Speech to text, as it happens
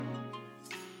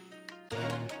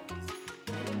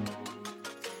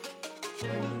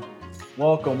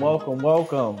Welcome.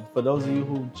 For those of you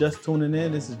who just tuning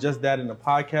in, this is Just Dad in the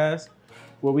podcast,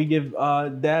 where we give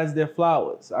dads their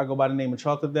flowers. I go by the name of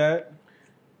Charlton Dad.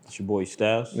 It's your boy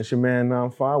Styles. It's your man,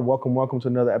 95. Welcome to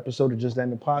another episode of Just Dad in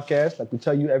the podcast. Like we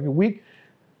tell you every week,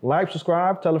 like,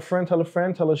 subscribe, tell a friend, tell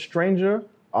a stranger.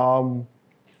 I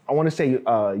want to say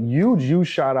a huge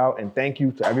shout out and thank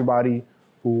you to everybody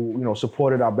who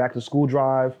supported our back to school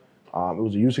drive. It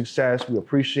was a huge success. We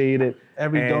appreciate it.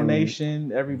 Every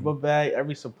donation, every book bag,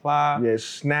 every supply. Yeah,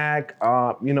 snack.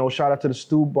 Shout out to the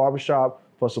Stu Barbershop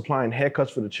for supplying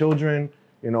haircuts for the children.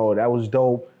 That was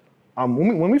dope.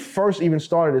 When we first even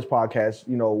started this podcast,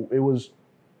 it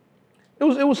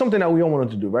was something that we all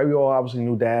wanted to do, right? We all obviously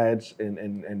knew dads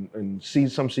and see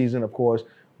some season, of course,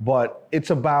 but it's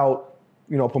about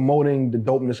promoting the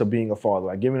dopeness of being a father,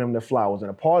 like giving them their flowers, and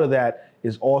a part of that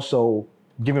is also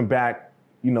giving back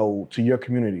to your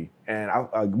community. And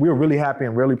we were really happy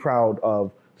and really proud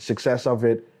of the success of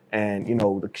it. And,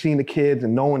 seeing the kids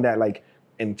and knowing that like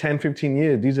in 10, 15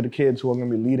 years, these are the kids who are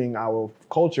gonna be leading our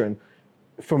culture. And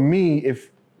for me, if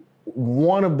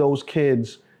one of those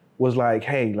kids was like,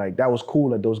 hey, like that was cool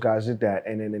that those guys did that.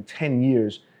 And then in 10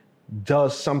 years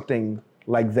does something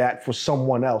like that for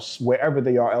someone else, wherever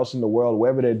they are else in the world,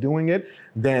 wherever they're doing it,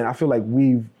 then I feel like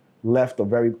we've left a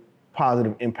very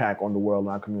positive impact on the world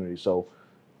and our community. So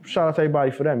shout out to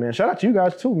everybody for that, man. Shout out to you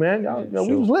guys too, man.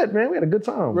 We was lit, man. We had a good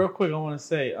time. Real quick, I want to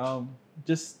say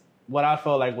just what I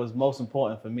felt like was most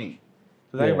important for me.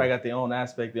 Because everybody got their own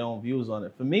aspect, their own views on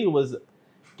it. For me, it was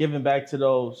giving back to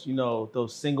those,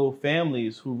 those single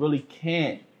families who really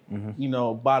can't,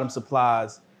 buy them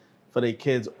supplies for their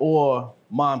kids, or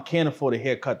mom can't afford a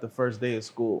haircut the first day of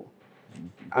school.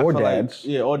 Or dads.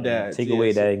 Or dads. Take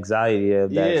away that anxiety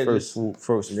of that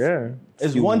first. Yeah.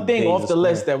 It's one thing off the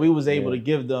list that we was able to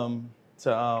give them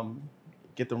to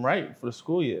get them right for the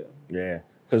school year. Yeah.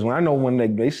 Because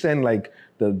when they send like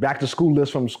the back to school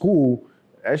list from school,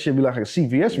 that should be like a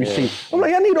CVS receipt. I'm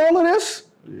like, I need all of this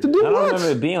to do I don't what? remember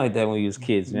it being like that when we was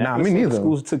kids, man. Nah, me neither.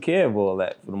 Schools took care of all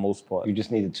that for the most part. You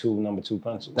just needed number two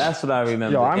pencils. That's what I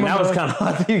remember. Yo, and that was kind of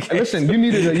hard to get. Listen, you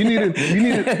needed.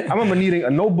 I remember needing a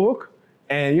notebook,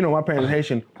 and my parents were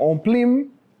Haitian. On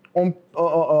plume, on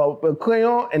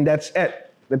crayon, and that's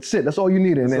it. That's it. That's all you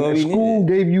needed. And then school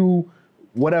gave you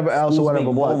whatever else or whatever.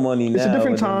 Make more money it's now a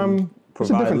different time. It's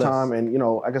a different less. time, and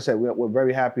like I said, we're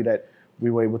very happy that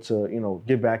we were able to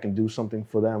give back and do something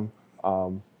for them.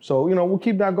 So we'll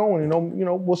keep that going.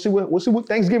 We'll see what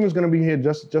Thanksgiving's gonna be here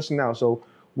just now. So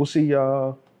we'll see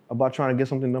about trying to get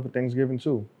something done for Thanksgiving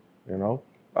too.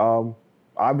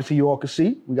 Obviously you all can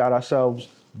see we got ourselves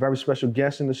a very special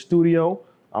guest in the studio.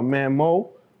 Our man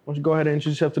Mo. Why don't you go ahead and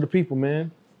introduce yourself to the people,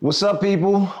 man? What's up,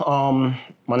 people?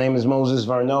 My name is Moses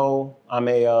Verneau. I'm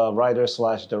a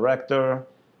writer/director.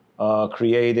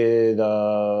 Created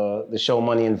the show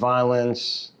Money and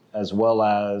Violence, as well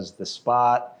as The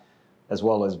Spot, as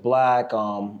well as Black.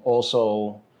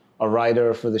 Also a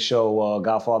writer for the show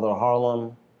Godfather of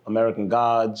Harlem, American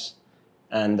Gods,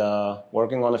 and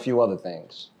working on a few other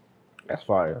things. That's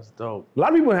fire. That's dope. A lot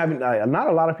of people haven't, not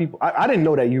a lot of people, I didn't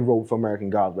know that you wrote for American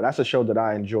Gods, but that's a show that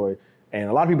I enjoy. And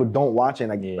a lot of people don't watch it.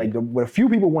 But a few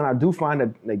people, when I do find that,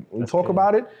 when we talk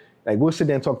about it, we'll sit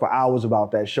there and talk for hours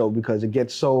about that show because it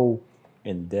gets so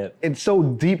in depth. It's so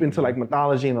deep into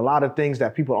mythology and a lot of things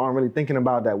that people aren't really thinking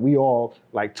about that we all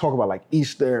talk about, like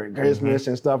Easter and Christmas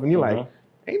and stuff. And you're like,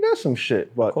 ain't that some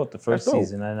shit? But I caught the first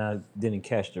season and I didn't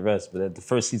catch the rest. But the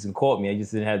first season caught me. I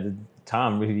just didn't have the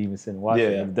time really to even sit and watch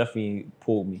it. It definitely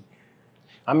pulled me.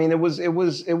 I mean, it was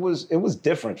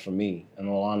different for me, in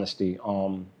all honesty,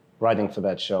 writing for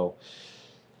that show.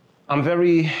 I'm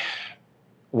very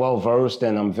well versed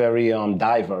and I'm very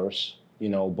diverse,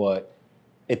 but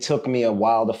it took me a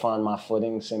while to find my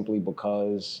footing simply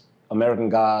because American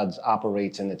Gods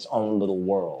operates in its own little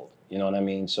world. You know what I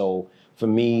mean? So for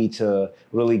me to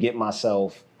really get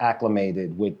myself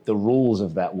acclimated with the rules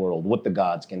of that world, what the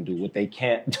gods can do, what they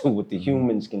can't do, what the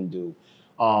humans can do,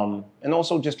 and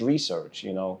also just research,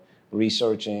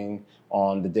 researching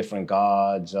on the different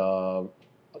gods,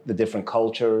 the different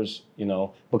cultures,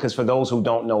 because for those who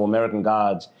don't know, American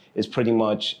Gods is pretty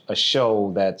much a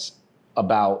show that's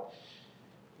about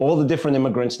all the different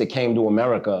immigrants that came to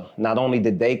America. Not only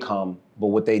did they come, but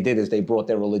what they did is they brought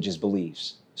their religious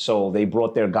beliefs. So they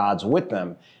brought their gods with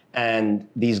them. And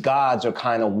these gods are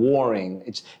kind of warring.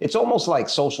 It's almost like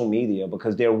social media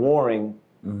because they're warring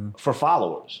for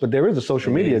followers. But there is a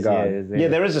social media god. Yeah,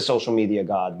 there is a social media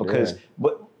god because,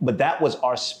 but that was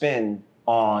our spin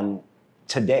on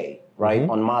today, right?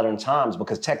 On modern times,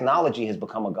 because technology has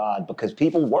become a god because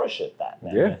people worship that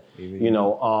now. Yeah.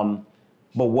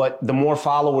 But the more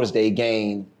followers they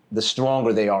gain, the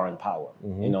stronger they are in power.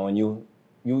 You know, and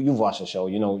you've watched the show.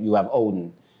 You know, you have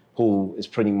Odin, who is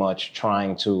pretty much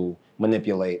trying to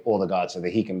manipulate all the gods so that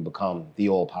he can become the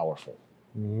all-powerful.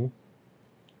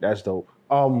 That's dope.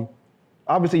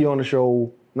 Obviously, you're on the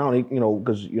show not only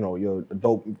because you're a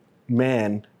dope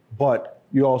man, but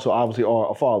you also obviously are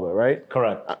a father, right?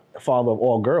 Correct. A father of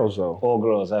all girls, though. All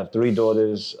girls. I have 3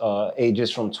 daughters,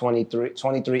 ages from 23,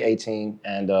 18,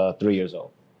 and 3 years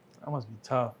old. That must be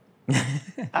tough.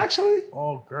 Actually,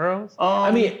 All girls.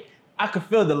 I mean, I could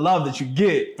feel the love that you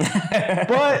get,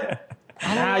 but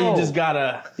now you just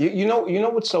gotta. You know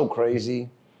what's so crazy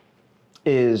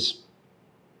is,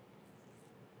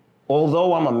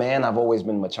 although I'm a man, I've always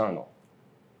been maternal,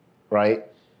 right?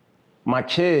 My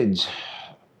kids,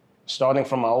 starting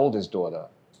from my oldest daughter,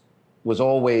 was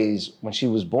always, when she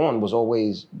was born, was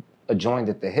always joined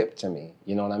at the hip to me.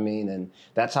 You know what I mean? And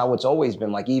that's how it's always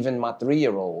been. Like even my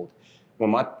 3-year-old,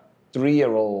 when my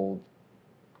 3-year-old,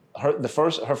 her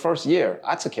first year,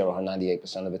 I took care of her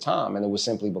 98% of the time. And it was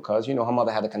simply because, her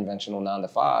mother had a conventional 9 to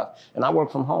 5 and I work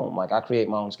from home. Like I create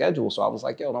my own schedule. So I was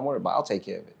like, yo, don't worry about it. I'll take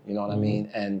care of it. You know what I mean?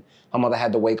 And her mother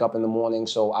had to wake up in the morning.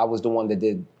 So I was the one that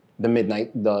did the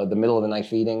midnight, the middle of the night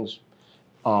feedings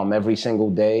every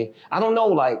single day. I don't know,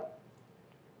 like,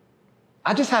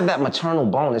 I just have that maternal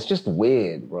bone. It's just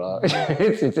weird, bro.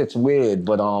 it's weird,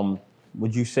 but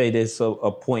Would you say there's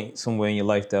a point somewhere in your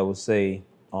life that would say,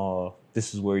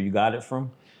 this is where you got it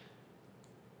from?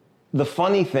 The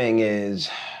funny thing is,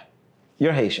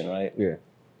 you're Haitian, right? Yeah.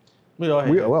 We all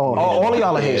Haitian. All of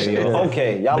y'all are Haitian. Yeah.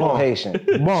 Okay, y'all are Haitian.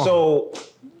 So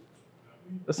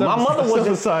my mother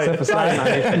wasn't.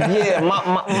 Yeah,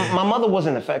 my mother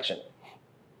wasn't affectionate.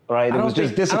 Right? It was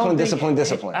just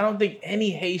discipline. I don't think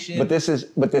any Haitian. But this is.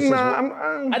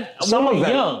 Some of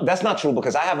them. Young. That's not true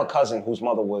because I have a cousin whose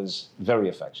mother was very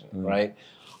affectionate, right?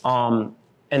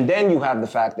 And then you have the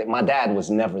fact that my dad was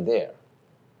never there.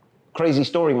 Crazy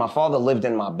story. My father lived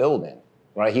in my building,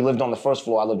 right? He lived on the first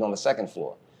floor. I lived on the second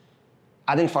floor.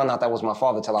 I didn't find out that was my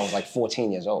father till I was like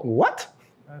 14 years old. What?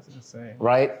 That's insane.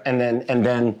 Right? And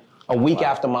then a week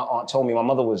after my aunt told me, my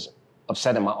mother was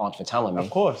upset at my aunt for telling me. Of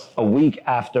course. A week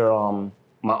after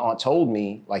my aunt told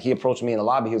me, like he approached me in the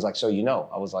lobby, he was like, so you know?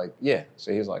 I was like, yeah.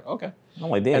 So he was like, okay. I'm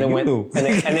like, damn, and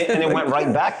it went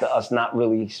right back to us not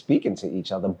really speaking to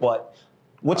each other. But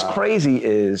what's crazy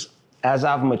is, as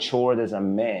I've matured as a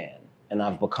man and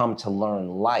I've become to learn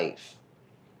life,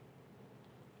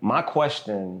 my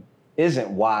question isn't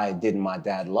why didn't my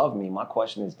dad love me? My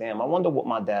question is, damn, I wonder what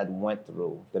my dad went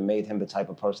through that made him the type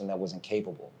of person that wasn't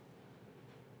capable.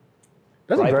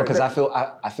 Right? Because I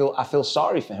feel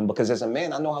sorry for him because as a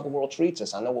man, I know how the world treats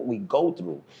us. I know what we go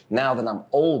through now that I'm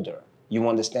older. You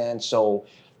understand? So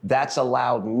that's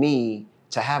allowed me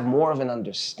to have more of an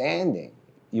understanding.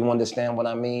 You understand what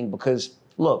I mean? Because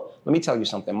look, let me tell you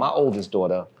something. My oldest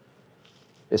daughter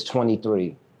is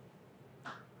 23.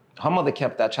 Her mother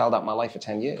kept that child out of my life for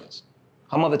 10 years.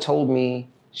 Her mother told me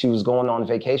she was going on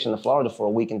vacation to Florida for a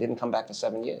week and didn't come back for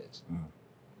 7 years.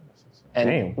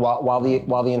 And while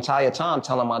the entire time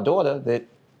telling my daughter that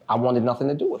I wanted nothing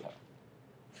to do with her.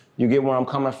 You get where I'm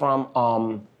coming from?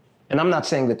 And I'm not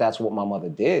saying that that's what my mother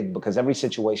did because every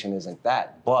situation isn't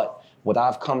that. But what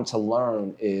I've come to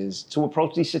learn is to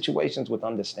approach these situations with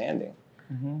understanding.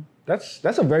 Mm-hmm.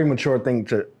 That's a very mature thing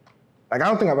to, like, I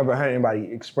don't think I've ever heard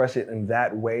anybody express it in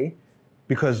that way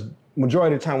because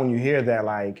majority of the time when you hear that,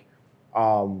 like,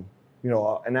 an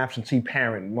absentee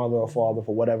parent, mother or father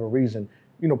for whatever reason,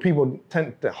 people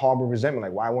tend to harbor resentment,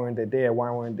 like, why weren't they there?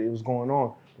 Why weren't they? What's going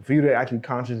on? But for you to actually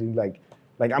consciously, like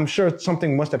I'm sure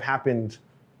something must have happened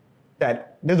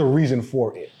that there's a reason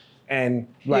for it. And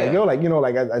as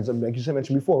you said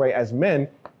mentioned before, right? As men,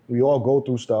 we all go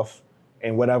through stuff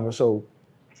and whatever. So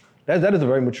that is a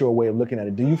very mature way of looking at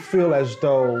it. Do you feel as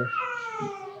though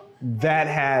that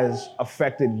has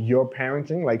affected your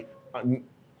parenting? Like,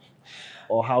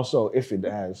 or how so, if it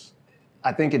has?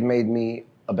 I think it made me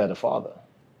a better father.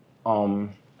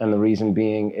 And the reason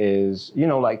being is,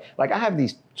 like I have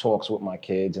these talks with my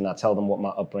kids and I tell them what my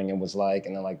upbringing was like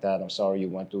and they're like, Dad, I'm sorry you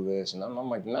went through this. And I'm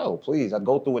like, no, please, I'd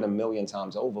go through it 1,000,000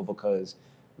 times over because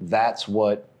that's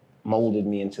what molded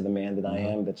me into the man that I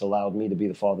am, that's allowed me to be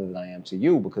the father that I am to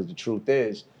you. Because the truth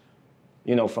is,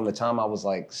 from the time I was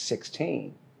like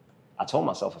 16, I told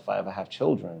myself if I ever have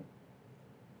children,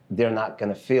 they're not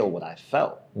gonna feel what I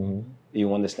felt. Mm-hmm.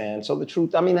 You understand? So the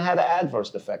truth, it had an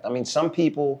adverse effect. Some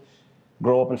people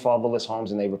grow up in fatherless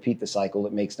homes and they repeat the cycle.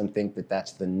 It makes them think that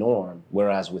that's the norm.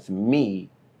 Whereas with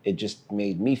me, it just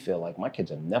made me feel like my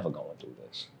kids are never going through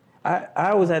this.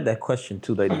 I always had that question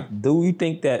too. Like, do you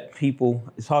think that people,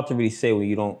 it's hard to really say when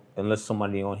you don't, unless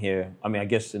somebody on here, I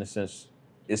guess in a sense,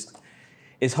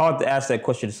 it's hard to ask that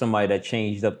question to somebody that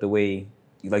changed up the way,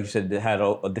 like you said, that had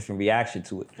a different reaction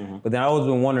to it. Mm-hmm. But then I always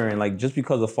been wondering, like, just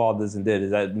because a father isn't there,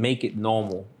 does that make it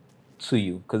normal to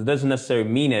you? Because it doesn't necessarily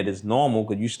mean that it's normal,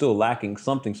 because you're still lacking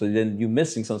something, so then you're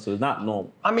missing something, so it's not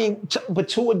normal. I mean, but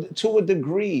to a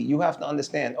degree, you have to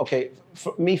understand, okay,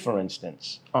 for me, for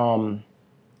instance, my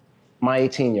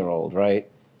 18-year-old, right?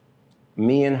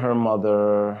 Me and her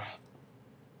mother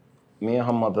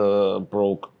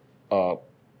broke up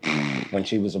when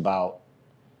she was about,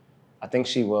 I think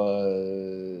she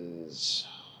was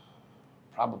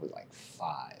probably like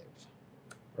 5,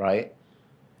 right?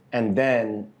 And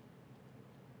then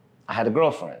I had a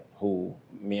girlfriend who,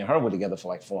 me and her were together for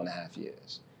like 4.5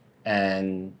 years.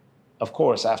 And of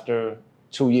course, after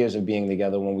 2 years of being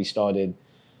together, when we started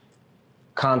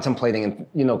contemplating and,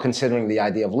 you know, considering the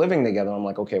idea of living together, I'm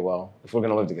like, okay, well, if we're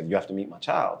gonna live together, you have to meet my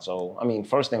child. So, I mean,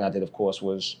 first thing I did, of course,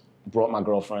 was brought my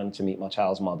girlfriend to meet my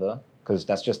child's mother, because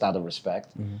that's just out of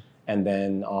respect. Mm-hmm. And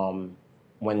then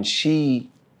when she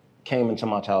came into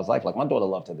my child's life, like, my daughter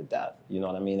loved her to death, you know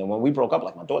what I mean? And when we broke up,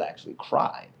 like, my daughter actually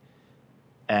cried.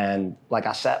 And like,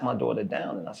 I sat my daughter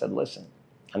down and I said, listen,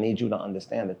 I need you to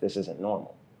understand that this isn't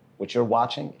normal. What you're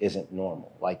watching isn't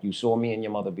normal. Like, you saw me and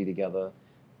your mother be together.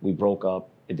 We broke up,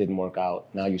 it didn't work out.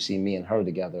 Now you see me and her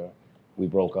together. We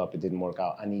broke up, it didn't work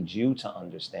out. I need you to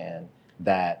understand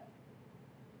that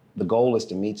the goal is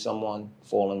to meet someone,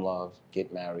 fall in love,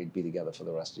 get married, be together for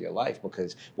the rest of your life.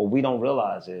 Because what we don't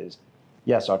realize is,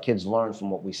 yes, our kids learn from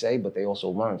what we say, but they also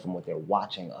learn from what they're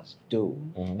watching us do.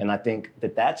 Mm-hmm. And I think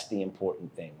that that's the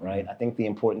important thing, right? Mm-hmm. I think the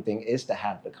important thing is to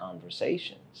have the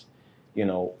conversations, you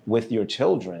know, with your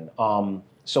children.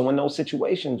 So in those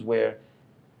situations where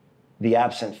the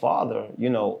absent father, you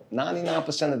know,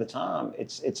 99% of the time,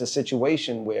 it's a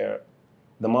situation where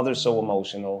the mother's so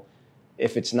emotional.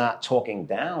 If it's not talking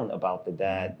down about the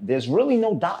dad, there's really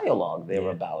no dialogue there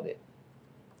about it.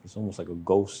 It's almost like a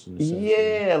ghost in a sense.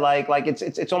 Yeah, like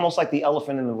it's almost like the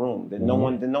elephant in the room that no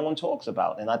one talks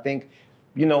about. And I think,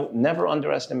 you know, never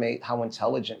underestimate how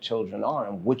intelligent children are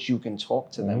and what you can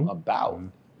talk to them about.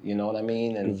 You know what I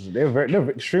mean? And they're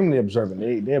extremely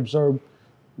observant. They observe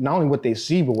not only what they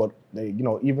see, but what they, you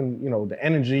know, even, you know, the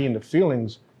energy and the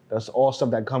feelings. That's all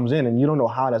stuff that comes in, and you don't know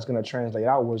how that's going to translate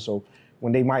outwards. So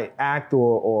when they might act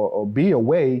or be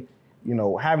away, you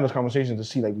know, having those conversations to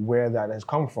see like where that has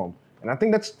come from. And I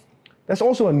think that's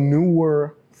also a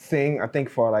newer thing, I think,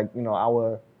 for like, you know,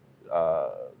 our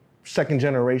second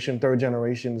generation, third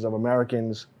generations of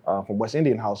Americans from West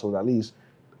Indian households, at least,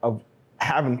 of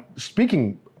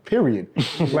speaking, period.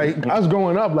 Like, us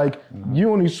growing up, like,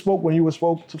 you only spoke when you were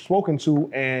spoken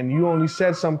to, and you only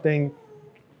said something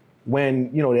when,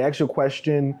 you know, they asked you a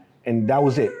question, and that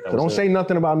was it. So don't say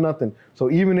nothing about nothing. So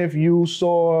even if you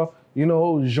saw, you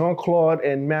know, Jean-Claude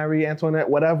and Marie Antoinette,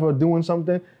 whatever, doing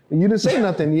something, you didn't say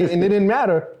nothing, and it didn't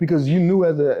matter because you knew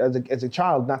as a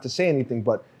child not to say anything.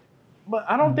 But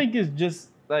I don't think it's just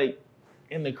like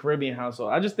in the Caribbean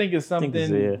household. I just think it's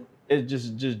something. It's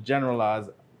just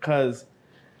generalized, because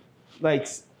like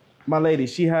my lady,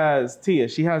 Tia,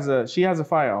 she has a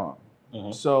firearm.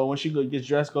 Mm-hmm. So when she gets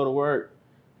dressed, go to work,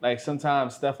 like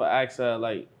sometimes Steph will ask her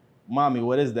like, "Mommy,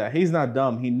 what is that?" He's not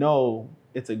dumb. He know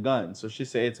it's a gun. So she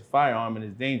say it's a firearm and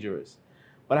it's dangerous.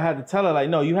 But I had to tell her, like,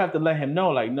 no, you have to let him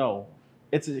know, like, no,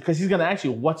 it's because he's gonna ask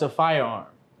you, what's a firearm?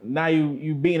 Now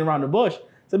you beating around the bush.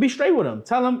 So be straight with him.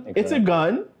 Tell him It's a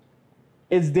gun.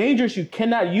 It's dangerous. You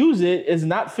cannot use it. It's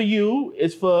not for you.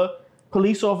 It's for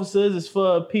police officers. It's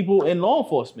for people in law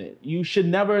enforcement. You should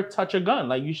never touch a gun.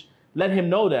 Like, you should let him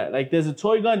know that. Like, there's a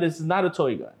toy gun. This is not a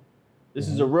toy gun. This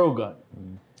is a real gun.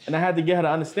 Mm-hmm. And I had to get her to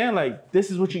understand, like,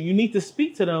 this is what you need to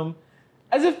speak to them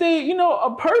as if they, you know,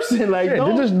 a person. Like,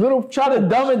 don't just try to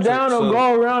dumb it down or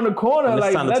go around the corner. When it's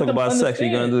like, time to talk about sex, are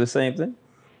you gonna do the same thing?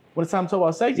 When it's time to talk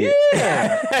about sex,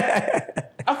 yeah.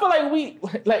 I feel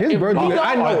like his bird.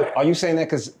 I know. Are you saying that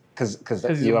because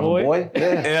you have a boy?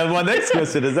 Yeah. That's my next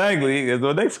question. Exactly. That's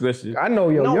my next question. I know,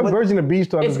 your Virgin the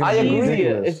Beast talk is gonna be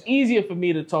ridiculous. It's easier for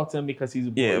me to talk to him because he's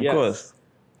a boy. Yeah, of course.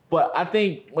 But I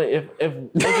think if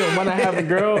when I have a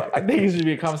girl, I think it should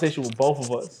be a conversation with both of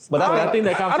us. But I think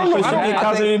that conversation should be a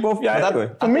conversation with both of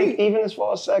y'all. For me, even as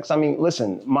far as sex, I mean,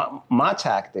 listen, my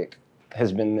tactic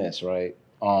has been this, right?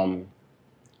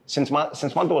 Since my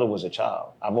daughter was a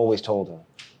child, I've always told her,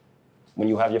 when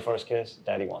you have your first kiss,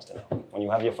 Daddy wants to know. When you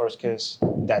have your first kiss,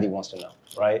 Daddy wants to know,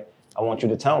 right? I want you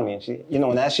to tell me. And she, you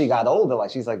know, and as she got older,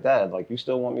 like, she's like, Dad, like, you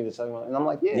still want me to tell you? And I'm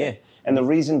like, yeah. And the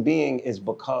reason being is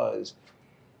because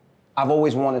I've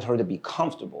always wanted her to be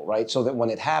comfortable, right? So that when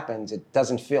it happens, it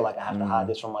doesn't feel like I have to hide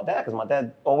this from my dad, because my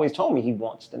dad always told me he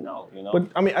wants to know, you know? But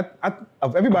I mean,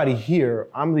 of everybody here,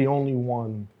 I'm the only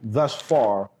one thus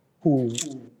far who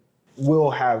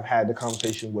will have had the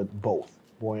conversation with both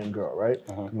boy and girl, right?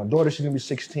 My daughter, she's gonna be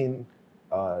 16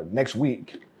 next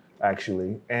week,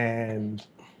 actually. And,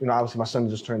 you know, obviously my son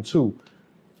just turned 2.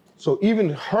 So even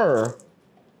her,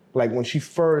 like when she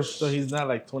first... So he's not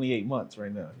like 28 months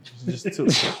right now. He's just 2.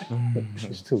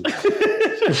 She's 2.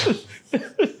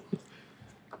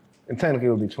 And technically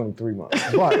it would be 23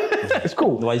 months, but it's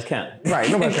cool. Nobody's counting.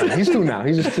 Right, nobody's counting. He's 2 now.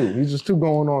 He's just 2. He's just 2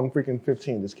 going on freaking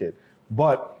 15, this kid.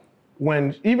 But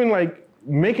when even like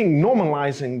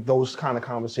normalizing those kind of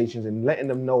conversations and letting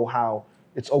them know how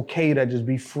it's okay to just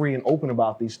be free and open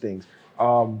about these things.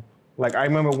 Like I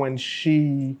remember when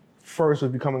she first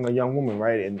was becoming a young woman,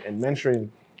 right, and menstruating,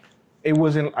 it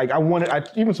wasn't like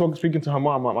speaking to her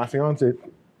mom, my fiance,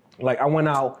 like I went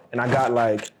out and I got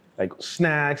like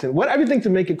snacks and everything to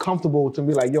make it comfortable, to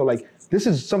be like, yo, like this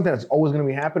is something that's always gonna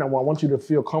be happening. I want you to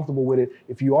feel comfortable with it.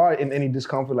 If you are in any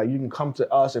discomfort, like you can come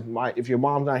to us. If your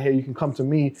mom's not here, you can come to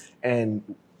me and,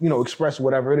 you know, express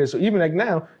whatever it is. So even like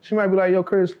now, she might be like, yo,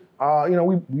 Chris, you know,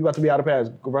 we about to be out of pads,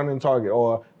 go run in Target,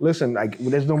 or listen, like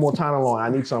there's no more Tylenol, I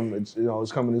need some, it's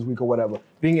coming this week or whatever.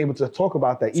 Being able to talk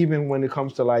about that, even when it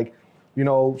comes to like, you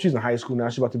know, she's in high school now,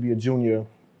 she's about to be a junior,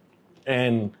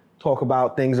 and talk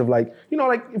about things of like, you know,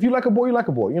 like if you like a boy, you like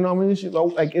a boy. You know what I mean?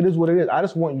 Like it is what it is. I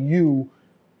just want you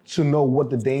to know what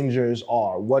the dangers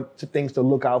are, things to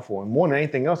look out for. And more than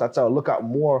anything else, I tell her, look out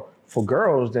more for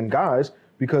girls than guys,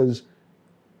 because,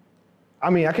 I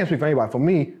mean, I can't speak for anybody. For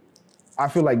me, I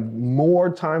feel like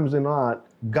more times than not,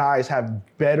 guys have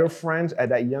better friends at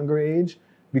that younger age,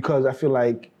 because I feel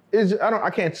like, I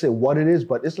can't say what it is,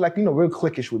 but it's like, you know, real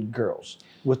cliquish with girls,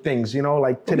 with things, you know,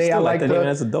 like today I like even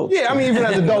as adults. Yeah, I mean, even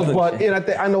as adults, but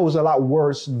I know it was a lot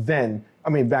worse then. I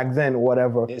mean, back then or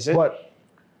whatever. Is it? But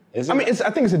I mean,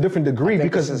 I think it's a different degree,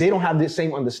 because they don't have the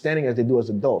same understanding as they do as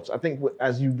adults. I think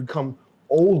as you become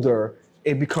older,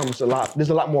 it becomes there's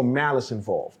a lot more malice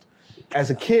involved. As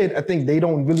a kid, I think they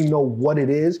don't really know what it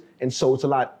is, and so it's a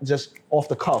lot just off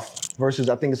the cuff, versus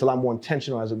I think it's a lot more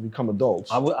intentional as they become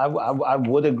adults. I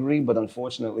would agree, but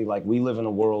unfortunately, like we live in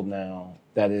a world now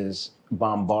that is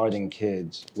bombarding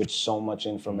kids with so much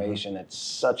information at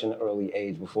such an early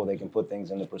age before they can put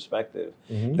things into perspective,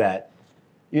 that,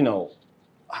 you know,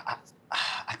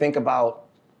 I think about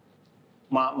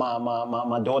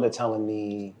my daughter telling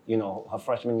me, you know, her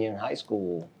freshman year in high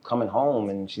school, coming home,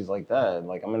 and she's like, Dad,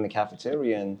 like I'm in the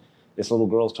cafeteria and this little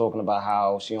girl's talking about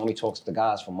how she only talks to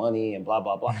guys for money and blah,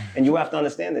 blah, blah. And you have to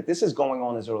understand that this is going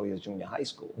on as early as junior high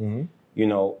school, you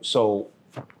know? So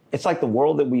it's like the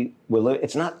world that we live,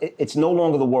 it's no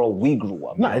longer the world we grew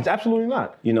up in. No, it's absolutely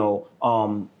not. You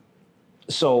know,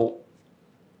 so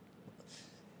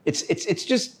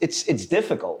it's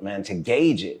difficult, man, to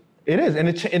gauge it. It is, and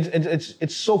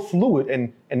it's so fluid,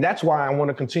 and that's why I want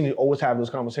to continue to always have those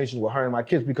conversations with her and my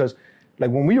kids, because like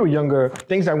when we were younger,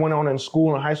 things that went on in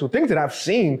school and high school, things that I've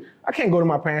seen, I can't go to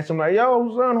my parents and I'm like,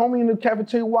 yo, son, homie in the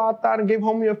cafeteria wild out and gave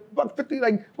homie $1.50.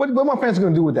 Like, what my parents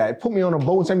gonna do with that? Put me on a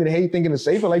boat and send me to Haiti thinking it's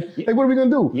safer? Like what are we gonna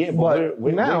do? Yeah, but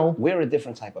we're a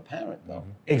different type of parent, though.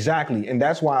 Exactly, and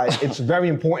that's why it's very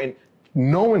important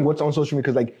knowing what's on social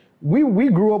media, because like we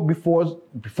grew up before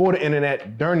the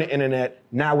internet, during the internet,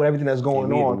 now with everything that's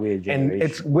going on,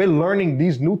 and we're learning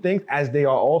these new things as they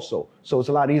are also. So it's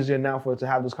a lot easier now for us to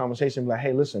have this conversation, like,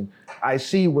 hey, listen, I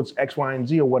see what's X, Y, and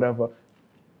Z or whatever.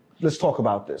 Let's talk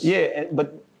about this. Yeah,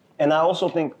 and I also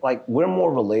think like we're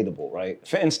more relatable, right?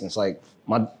 For instance, like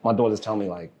my daughter's telling me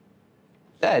like,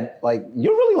 Dad, like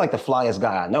you're really like the flyest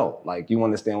guy I know. Like you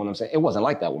understand what I'm saying? It wasn't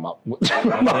like that with my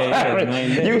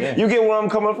parents. You get where I'm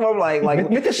coming from? Like my,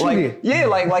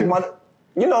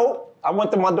 you know, I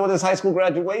went to my daughter's high school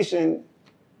graduation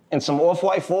in some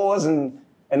off-white 4s and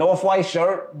an off-white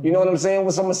shirt, you know what I'm saying,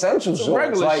 with some essential shorts.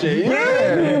 Regular like, shit.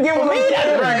 Yeah, you get what I'm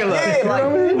saying? Regular. Yeah,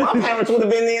 like my parents would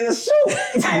have been there in a suit.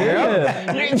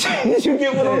 Yeah. You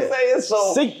get what I'm saying?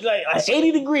 So like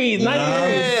 80 degrees, 90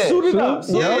 degrees, suited up.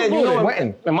 Yeah, you know,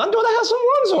 and my daughter had some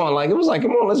runs on. Like, it was like,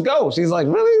 come on, let's go. She's like,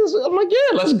 really? I'm like,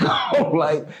 yeah, let's go.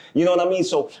 Like, you know what I mean?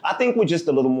 So I think we're just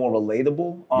a little more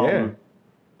relatable.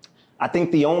 I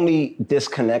think the only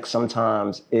disconnect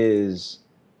sometimes is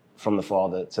from the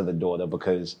father to the daughter,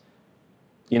 because,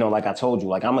 you know, like I told you,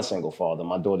 like I'm a single father.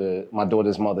 My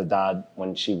daughter's mother died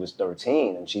when she was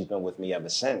 13, and she's been with me ever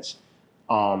since.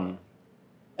 And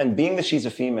being that she's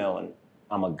a female and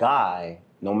I'm a guy,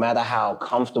 no matter how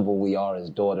comfortable we are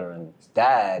as daughter and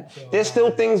dad, there's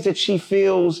still things that she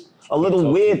feels a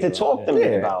little weird to talk to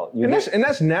me about. And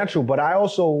that's natural, but I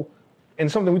also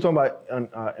and something we talked about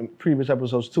in previous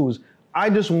episodes too, is I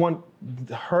just want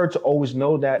her to always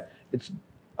know that it's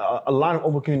a lot of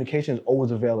open communication is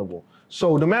always available.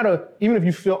 So no matter, even if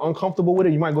you feel uncomfortable with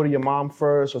it, you might go to your mom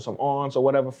first or some aunts or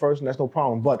whatever first, and that's no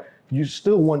problem. But you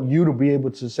still want you to be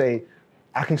able to say,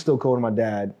 I can still go to my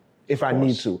dad if I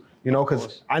need to. You know,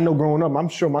 because I know growing up, I'm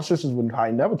sure my sisters would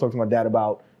probably never talk to my dad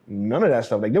about none of that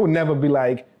stuff. Like, they would never be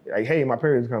like, hey, my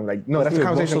period's coming. Like, no, that's a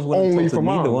conversation only for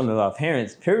moms. Neither one of our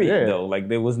parents, period, though. Like,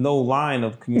 there was no line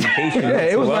of communication.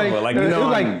 It was like,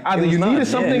 either you needed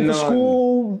something for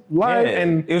school, life,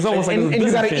 and it was almost like a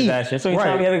business transaction. So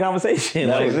anytime we had a conversation.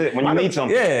 That was it. When you need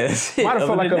something. Yeah. Might have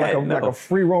felt like a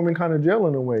free roaming kind of jail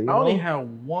in a way. I only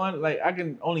had one, like, I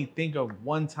can only think of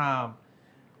one time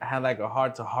I had like a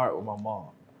heart-to-heart with my mom.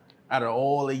 Out of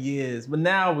all the years, but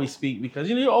now we speak because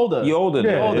you're older. You're older.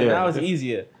 Now it's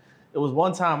easier. It was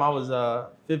one time I was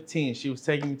 15. She was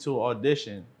taking me to an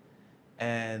audition,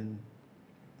 and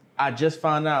I just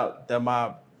found out that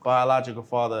my biological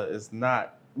father is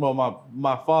not. Well,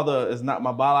 my father is not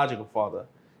my biological father.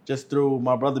 Just through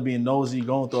my brother being nosy,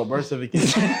 going through a birth certificate.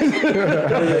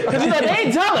 Because they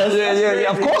ain't tell us. Yeah.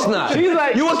 Of course not. She's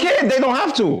like, you a kid. They don't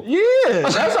have to. Yeah,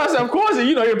 that's why I said, of course.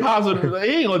 Your pops would.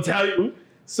 He ain't gonna tell you.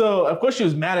 So, of course, she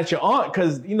was mad at your aunt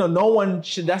because, no one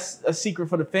should, that's a secret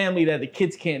for the family that the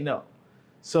kids can't know.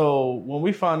 So, when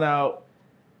we found out,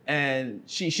 and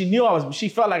she knew she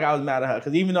felt like I was mad at her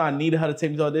because even though I needed her to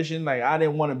take me to audition, like, I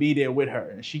didn't want to be there with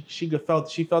her. And she felt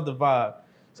the vibe.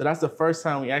 So that's the first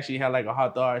time we actually had like a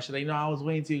hot dog. She's like, I was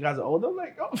waiting till you guys are older. I'm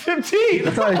like, 15.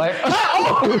 Like,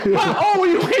 how old were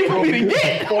you waiting for me to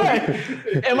get? Like,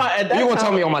 you gonna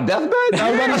tell me on my deathbed?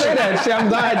 I was about to say that. See, I'm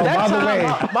dying. At that by the way.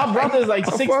 time, my brother's like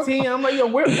 16. I'm like,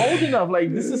 we're old enough.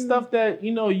 Like, this is stuff that,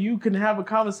 you can have a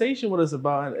conversation with us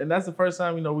about. And that's the first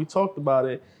time, we talked about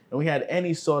it and we had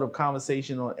any sort of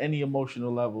conversation on any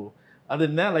emotional level. Other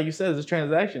than that, like you said, it's a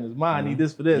transaction. It's mine. I need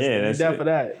this for this. I need that for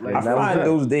that. Like, I find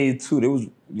those days too, there was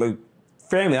like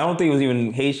family. I don't think it was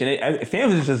even Haitian.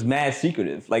 Family was just mad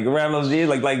secretive. Like around those years,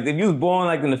 like if you was born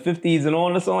like in the 50s and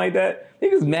on or something like that,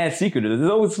 it was mad secretive. There's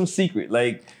always some secret.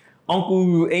 Like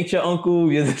uncle ain't your uncle.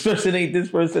 This person ain't this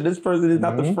person. This person is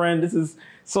not the friend. This is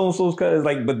so and so's cousin.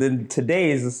 Like, but then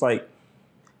today is just like.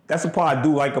 That's the part I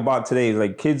do like about today. Is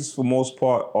like kids, for most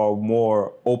part, are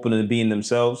more open to being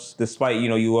themselves. Despite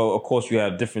of course, you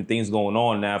have different things going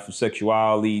on now, from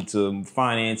sexuality to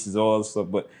finances, all that stuff.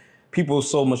 But people are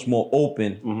so much more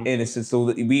open, and it's just so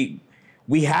that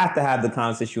we have to have the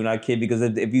conversation with our kid because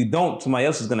if you don't, somebody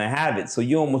else is gonna have it. So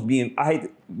you almost being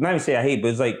not even say I hate,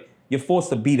 but it's like you're forced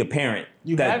to be the parent.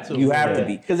 You have to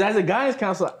be. Because as a guidance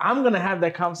counselor, I'm gonna have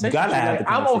that conversation. You gotta have the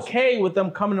conversation. I'm okay with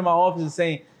them coming to my office and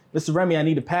saying, Mr. Remy, I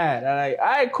need a pad. I'm like, all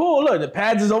right, cool. Look, the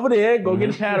pads is over there. Go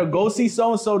get a pad or go see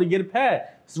so-and-so to get a pad.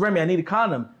 Mr. Remy, I need a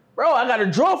condom. Bro, I got a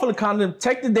drawer full of condoms.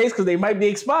 Check the dates because they might be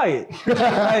expired.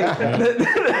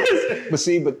 But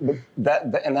see, but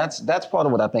that's part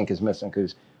of what I think is missing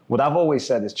because what I've always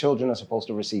said is children are supposed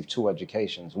to receive two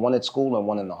educations, one at school and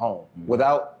one in the home.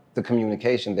 Without the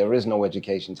communication, there is no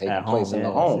education taking place in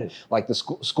the home. Like the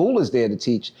school is there to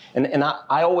teach. And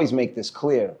I always make this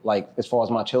clear, like as far as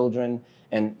my children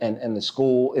and the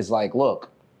school is like, look,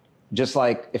 just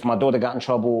like if my daughter got in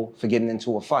trouble for getting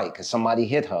into a fight because somebody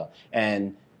hit her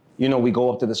and, we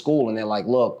go up to the school and they're like,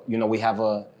 look, we have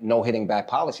a no hitting back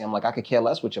policy. I'm like, I could care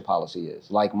less what your policy is.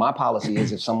 Like my policy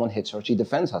is if someone hits her, she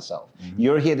defends herself.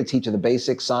 You're here to teach her the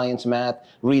basics, science, math,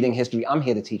 reading, history. I'm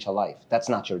here to teach her life. That's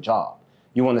not your job.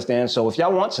 You understand? So if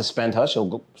y'all want to suspend her, she'll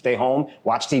go stay home,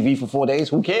 watch TV for 4 days.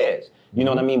 Who cares? You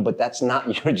know what I mean? But that's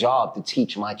not your job to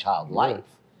teach my child life.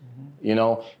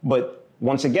 But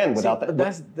once again, without that.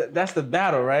 But that's the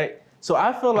battle, right? So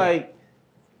I feel like,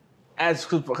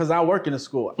 because I work in a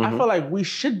school, I feel like we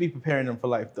should be preparing them for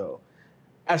life, though.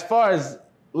 As far as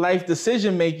life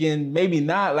decision making, maybe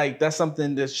not. Like that's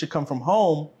something that should come from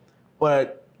home,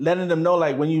 but letting them know,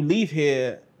 like when you leave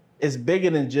here, it's bigger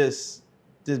than just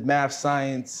math,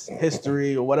 science,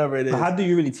 history, or whatever it is. But how do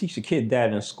you really teach a kid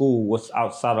that in school? What's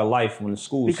outside of life when the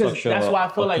school is because such that's why I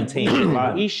feel like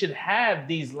we we should have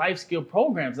these life skill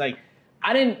programs. Like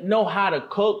I didn't know how to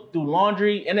cook, do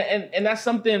laundry, and that's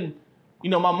something.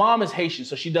 My mom is Haitian,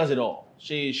 so she does it all.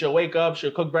 She'll wake up,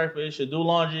 she'll cook breakfast, she'll do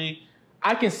laundry.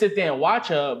 I can sit there and watch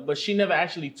her, but she never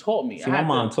actually taught me. See, my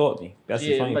mom taught me. That's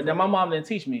the funny but then my mom didn't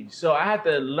teach me. So I had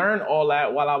to learn all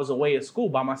that while I was away at school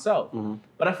by myself.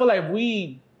 But I feel like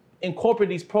we incorporate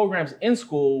these programs in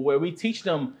school where we teach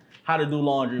them how to do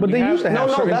laundry. But they used to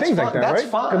have certain things fine. like that, That's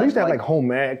right? fine. Because they used to have like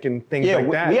home ec and things like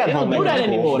that. We had They don't do that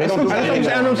anymore. They don't do that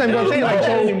anymore. I'm saying like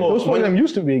those programs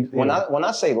used to be. When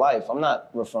I say life, I'm not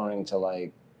referring to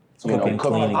like You know,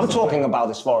 cleaning. I'm talking about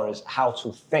as far as how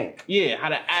to think. Yeah, how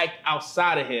to act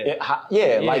outside of here.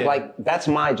 Like that's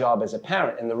my job as a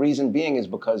parent. And the reason being is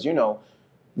because, you know,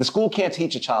 the school can't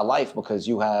teach a child life because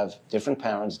you have different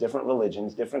parents, different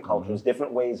religions, different cultures,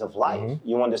 different ways of life.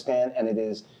 You understand? And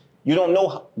you don't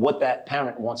know what that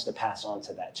parent wants to pass on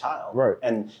to that child. Right.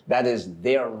 And that is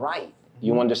their right.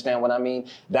 You understand what I mean?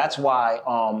 That's why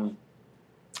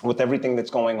with everything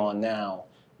that's going on now,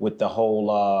 with the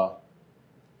whole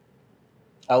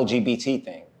LGBT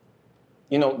thing,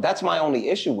 you know, that's my only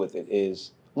issue with it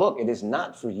is, look, it is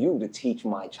not for you to teach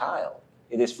my child.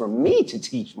 It is for me to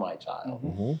teach my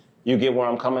child. You get where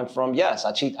I'm coming from? Yes,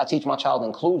 I teach my child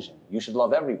inclusion. You should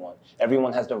love everyone.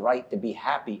 Everyone has the right to be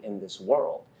happy in this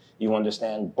world. You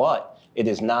understand? But it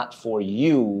is not for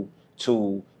you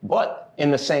to, but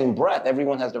in the same breath,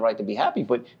 everyone has the right to be happy,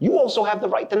 but you also have the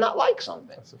right to not like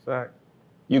something. That's a fact.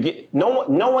 You get no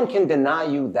one can deny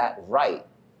you that right.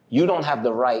 You don't have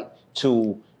the right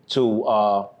to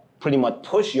pretty much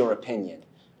push your opinion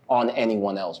on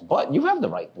anyone else, but you have the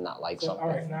right to not like something. All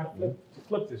right, now to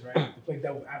flip this, right? To play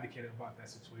devil's advocate about that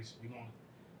situation, you won't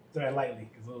throw it lightly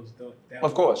because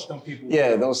Of course. Some people.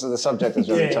 Yeah, the subject is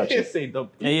very touchy. You can't say dumb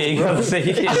people. Yeah, you gotta say.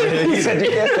 You said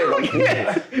you can't say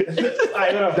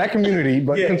that. That community,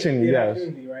 but continue, that yes.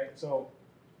 community, right? So,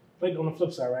 like on the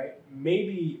flip side, right?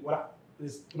 Maybe what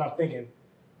I'm thinking,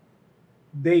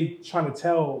 they trying to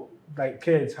tell like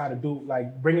kids how to do,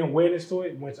 like bringing awareness to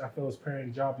it, which I feel is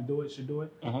parents' job to do it, should do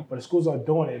it. But the schools aren't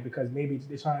doing it because maybe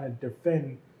they're trying to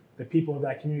defend the people of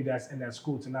that community that's in that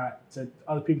school to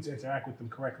other people to interact with them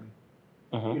correctly.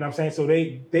 You know what I'm saying? So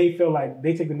they feel like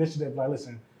they take the initiative, like,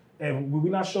 listen, and we're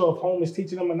not sure if home is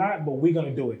teaching them or not, but we're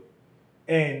gonna do it.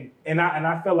 And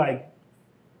I feel like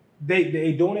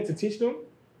they doing it to teach them,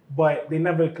 but they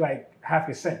never like have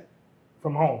consent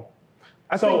from home.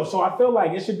 So I feel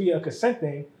like it should be a consent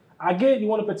thing. I get you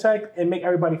want to protect and make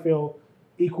everybody feel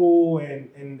equal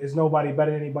and there's nobody better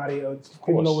than anybody.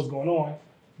 People know what's going on,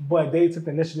 but they took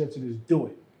the initiative to just do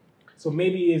it. So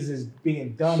maybe it's just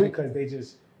being done because they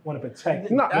just want to protect.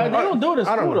 They don't do it in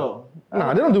school though.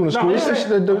 No, they don't do it in school. It's just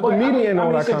the media and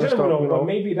all that kind of stuff. You know? But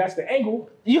maybe that's the angle.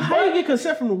 How you get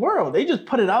consent from the world? They just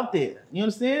put it out there. You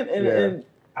understand? And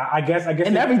I guess and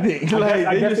they, everything.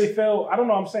 I guess they feel. I don't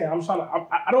know what I'm saying. I'm trying to.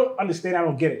 I don't understand. I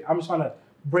don't get it. I'm just trying to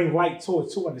bring light to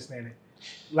it to understand it.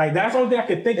 Like that's the only thing I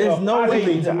can think of. There's no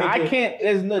way to make I it. can't.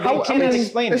 There's no. They can't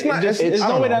explain it. There's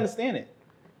no way to understand it.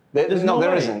 There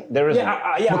isn't.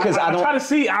 Because I try to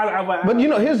see. But you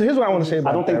know, here's what I want to say about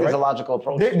I don't think that, there's right? a logical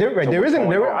approach. There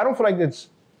isn't. I don't feel like there's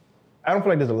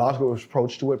a logical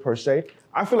approach to it per se.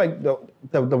 I feel like the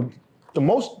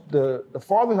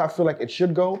farthest I feel like it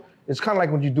should go. It's kind of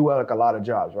like when you do like a lot of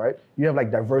jobs, right? You have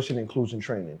like diversity and inclusion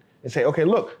training and say, okay,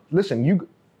 look, listen,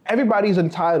 everybody's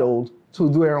entitled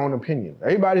to do their own opinion.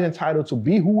 Everybody's entitled to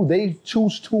be who they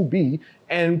choose to be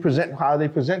and present how they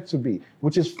present to be,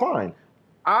 which is fine.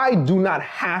 I do not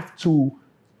have to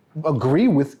agree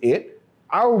with it.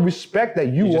 I will respect that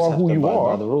you are who you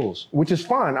are, by the rules, which is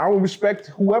fine. I will respect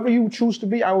whoever you choose to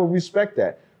be. I will respect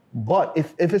that. But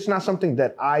if it's not something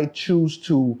that I choose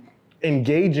to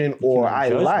engage in or I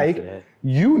like,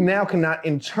 you now cannot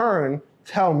in turn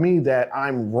tell me that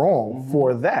I'm wrong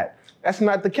for that. That's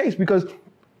not the case because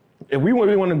if we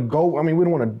really want to go, I mean, we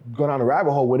don't want to go down the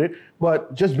rabbit hole with it,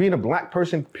 but just being a black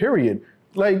person, period.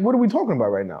 Like, what are we talking about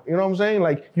right now? You know what I'm saying?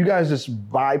 Like, you guys just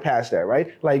bypass that,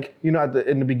 right? Like, you know,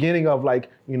 in the beginning of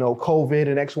like, you know, COVID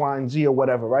and X, Y, and Z or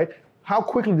whatever, right? How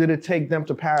quickly did it take them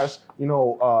to pass, you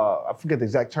know, I forget the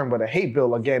exact term, but a hate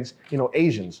bill against, you know,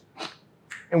 Asians?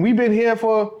 And we've been here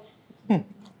for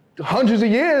hundreds of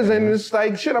years, and it's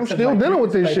like, shit, I'm still dealing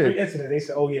with this shit. They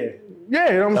said, oh yeah.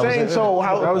 Yeah, you know what I'm saying? So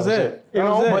how that was it. You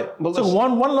know, but took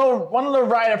one little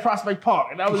ride at Prospect Park,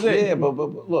 and that was it. Yeah, but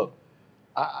look,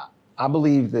 I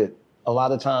believe that a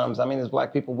lot of times, I mean, as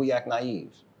black people, we act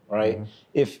naive, right?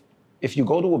 If you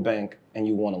go to a bank and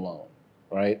you want a loan,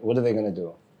 right, what are they going to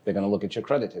do? They're going to look at your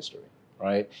credit history,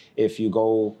 right? If you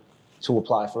go to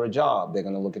apply for a job, they're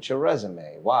going to look at your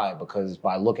resume. Why? Because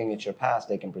by looking at your past,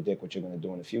 they can predict what you're going to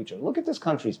do in the future. Look at this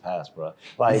country's past, bro.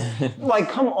 Like,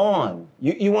 come on.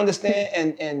 You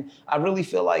understand? And I really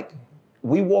feel like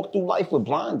we walk through life with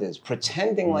blinders,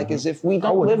 pretending like as if we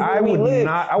don't live where we live.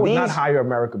 I would not hire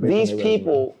America based on these their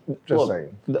people, Just look,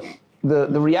 saying.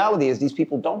 The reality is these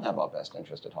people don't have our best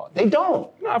interest at heart. They don't.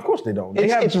 No, of course they don't.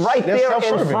 It's right they're there in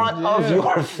self-serving. front of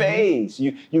your face.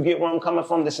 You get where I'm coming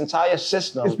from? This entire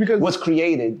system was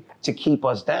created to keep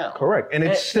us down. Correct. And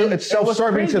it's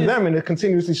self-serving to them, and it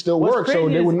continuously still works, so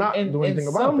they would not do anything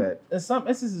about that. In some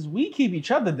instances, we keep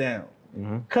each other down.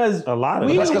 Because A lot of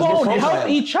we it. That's 'cause won't we're help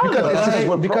programmed. each other. Because it's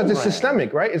programmed.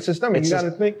 systemic, right? It's systemic. It's you got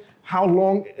to think how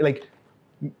long, like,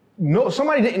 no,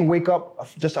 somebody didn't wake up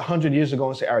just 100 years ago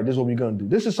and say, all right, this is what we're going to do.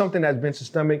 This is something that's been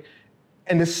systemic.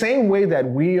 And the same way that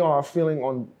we are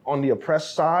feeling on the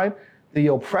oppressed side, the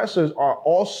oppressors are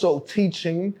also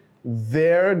teaching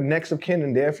their next of kin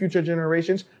and their future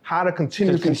generations how to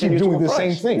continue to keep doing the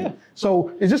same thing. Yeah.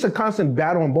 So it's just a constant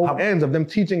battle on both ends of them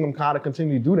teaching them how to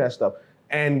continue to do that stuff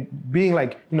and being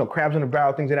like, crabs in the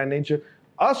barrel, things of that nature.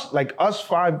 Us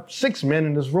 5-6 men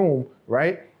in this room,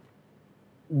 right?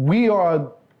 We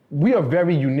are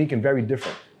very unique and very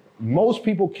different. Most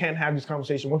people can't have these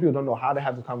conversations. Most people don't know how to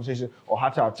have the conversation or how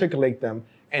to articulate them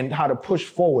and how to push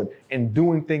forward and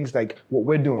doing things like what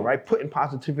we're doing, right? Putting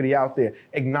positivity out there,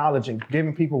 acknowledging,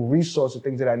 giving people resources,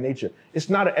 things of that nature. It's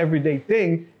not an everyday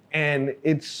thing, and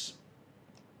it's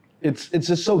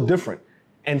just so different.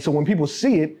 And so when people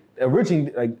see it,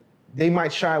 originally, like, they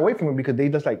might shy away from it because they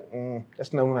just like,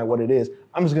 that's not like what it is.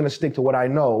 I'm just gonna stick to what I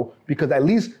know because at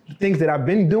least the things that I've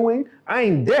been doing, I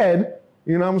ain't dead.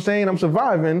 You know what I'm saying? I'm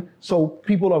surviving. So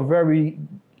people are very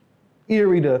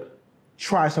eerie to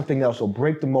try something else or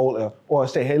break the mold or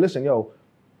say, hey, listen, yo,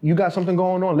 you got something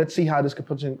going on. Let's see how this could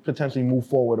potentially move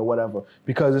forward or whatever.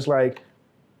 Because it's like,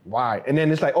 why? And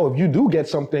then it's like, oh, if you do get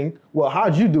something, well,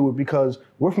 how'd you do it? Because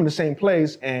we're from the same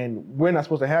place and we're not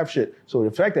supposed to have shit. So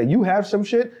the fact that you have some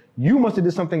shit, you must have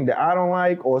did something that I don't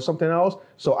like or something else.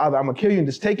 So either I'm gonna kill you and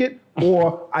just take it,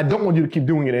 or I don't want you to keep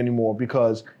doing it anymore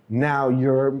because now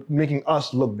you're making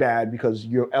us look bad because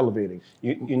you're elevating.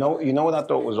 You know what I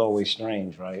thought was always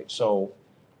strange, right? So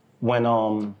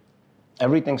when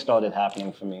everything started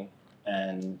happening for me,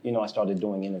 and I started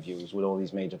doing interviews with all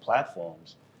these major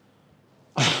platforms,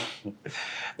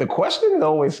 the question that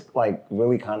always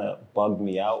really kind of bugged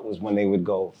me out was when they would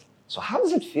go, so how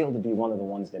does it feel to be one of the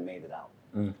ones that made it out?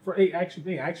 They ask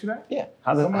you that? Yeah.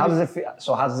 How does it feel?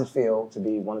 So how does it feel to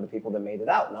be one of the people that made it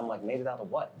out? And I'm like, made it out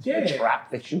of what? Yeah. The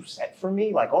trap that you set for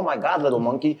me? Like, oh my God, little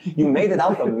monkey, you made it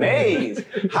out the maze.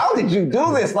 How did you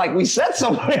do this? Like, we set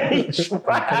so many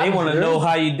traps. They want to know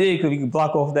how you did because we can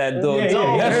block off that door. Yeah, too.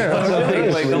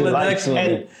 yeah. Like, don't let the next one.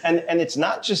 And it's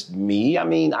not just me. I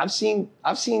mean, I've seen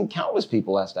countless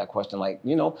people ask that question. Like,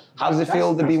 how does it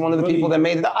feel to be one of the people that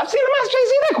made it out? I've seen him ask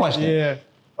Jay-Z that question. Yeah.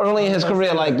 Early in his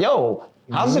career, like, yo,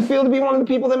 how does it feel to be one of the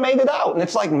people that made it out? And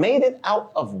it's like, made it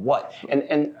out of what? And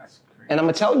I'm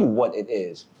gonna tell you what it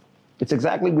is. It's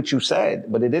exactly what you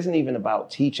said, but it isn't even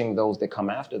about teaching those that come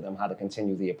after them how to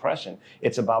continue the oppression.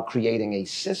 It's about creating a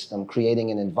system, creating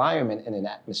an environment and an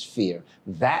atmosphere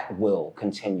that will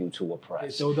continue to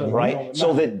oppress, right?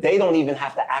 So that they don't even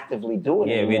have to actively do it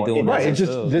anymore. We're doing Right, it's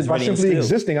just by simply instilled.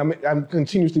 existing, I'm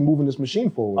continuously moving this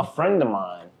machine forward. A friend of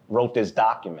mine wrote this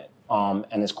document,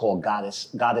 and it's called Goddess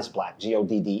Black, Goddess Black.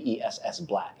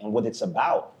 And what it's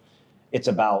about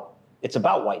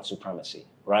white supremacy,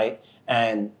 right?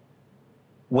 And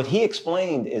what he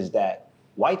explained is that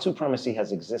white supremacy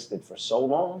has existed for so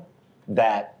long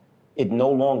that it no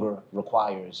longer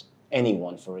requires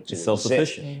anyone for it to It's exist.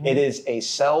 self-sufficient. It is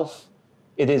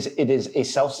a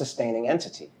self-sustaining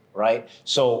entity, right?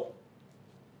 So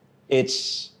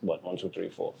it's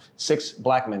 6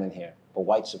 black men in here, but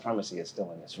white supremacy is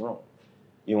still in this room.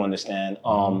 You understand?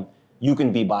 You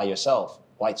can be by yourself.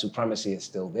 White supremacy is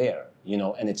still there,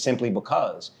 and it's simply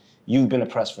because you've been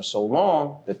oppressed for so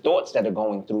long, the thoughts that are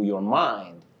going through your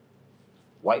mind,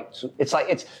 white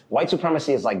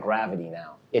supremacy is like gravity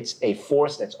now. It's a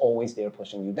force that's always there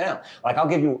pushing you down. Like I'll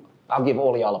give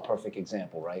all of y'all a perfect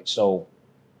example, right? So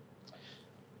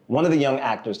one of the young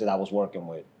actors that I was working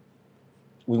with,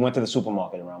 we went to the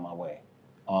supermarket around my way.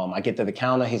 I get to the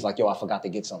counter, he's like, yo, I forgot to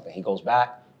get something. He goes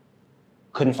back,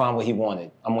 couldn't find what he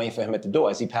wanted. I'm waiting for him at the door.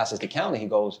 As he passes the counter, he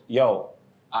goes, yo,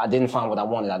 I didn't find what I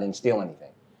wanted. I didn't steal anything.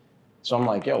 So I'm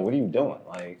like, yo, what are you doing?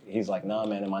 Like, he's like, nah,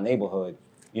 man, in my neighborhood,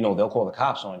 they'll call the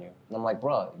cops on you. And I'm like,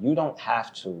 bro, you don't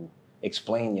have to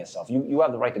explain yourself. You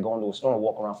have the right to go into a store and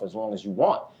walk around for as long as you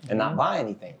want and not buy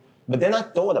anything. But then I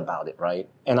thought about it, right?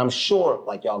 And I'm sure,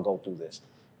 like, y'all go through this.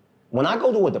 When I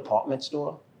go to a department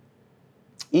store,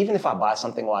 even if I buy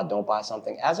something or I don't buy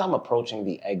something, as I'm approaching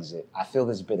the exit, I feel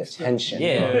this bit of tension.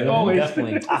 Yeah,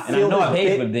 definitely. I know I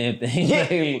paid for the damn thing.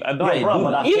 Yeah. I know I do.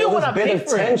 But I feel this bit of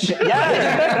tension.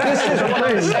 Yeah, this is what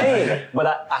I'm saying.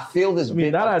 But I feel this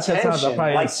bit of tension.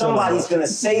 Like somebody's gonna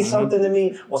say something to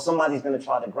me, or somebody's gonna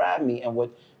try to grab me. And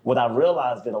what I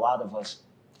realized that a lot of us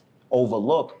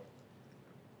overlook,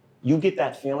 you get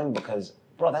that feeling because,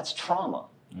 bro, that's trauma.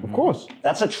 Of course.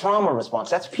 That's a trauma response.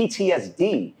 That's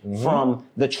PTSD from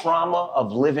the trauma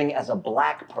of living as a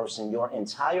black person your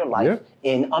entire life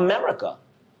in America.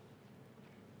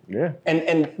 Yeah.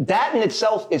 And that in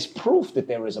itself is proof that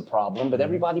there is a problem, but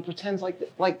everybody pretends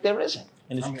like there isn't.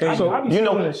 And it's I crazy. be You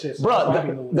know, feeling this shit, so bro, I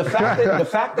be the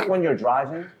fact that when you're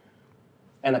driving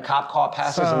and a cop car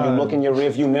passes and you look in your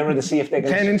rearview mirror to see if they're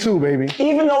 10 and 2, baby.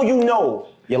 even though you know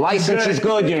your license is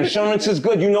good, your insurance is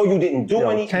good, you know you didn't do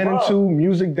anything. 10 and 2,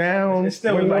 music down, It's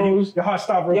still windows. like your heart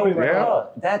stopped real quick. Like, Yeah. Bro,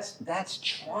 that's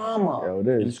trauma. Yo, it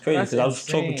It's is. crazy That's because I was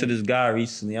talking insane. to this guy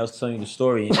recently. I was telling you the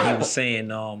story, and he was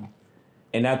saying,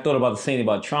 and I thought about the same thing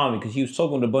about trauma because he was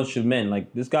talking with a bunch of men.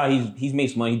 Like this guy, he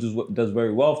makes money, he does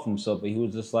very well for himself, but he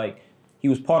was just like, he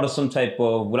was part of some type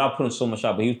of, without putting so much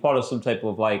out, but he was part of some type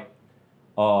of like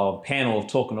panel of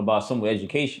talking about some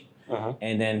education.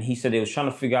 And then he said they was trying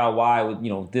to figure out why,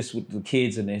 this with the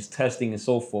kids and his testing and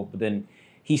so forth. But then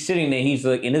he's sitting there, he's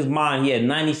like, in his mind, he had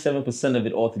 97% of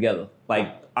it all together.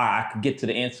 Like, I could get to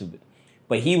the answer of it.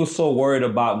 But he was so worried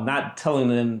about not telling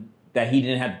them that he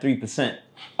didn't have 3%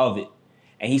 of it.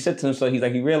 And he said to himself, he's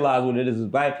like, he realized what it is as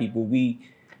black people. We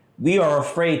are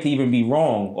afraid to even be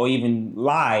wrong or even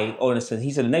lie. Or in a sense,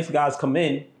 he said the next guys come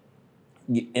in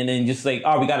and then just like,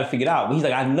 we got to figure it out. But he's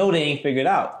like, I know they ain't figured it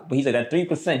out. But he's like, that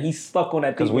 3%, he's stuck on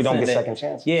that 3%. Because we don't get second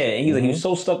chances. Yeah, and he's like, he was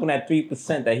so stuck on that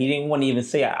 3% that he didn't want to even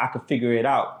say, I could figure it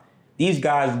out. These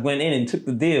guys went in and took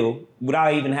the deal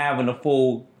without even having a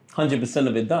full 100%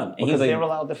 of it done. And Because he was like, they're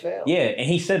allowed to fail. yeah, and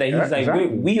he said that. He's Yeah, like, exactly.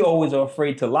 we always are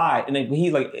afraid to lie. And then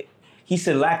he's like, he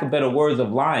said lack of better words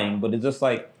of lying, but it's just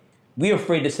like, we're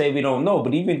afraid to say we don't know.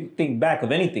 But even think back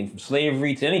of anything, from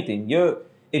slavery to anything,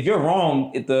 if you're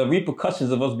wrong, the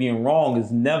repercussions of us being wrong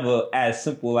is never as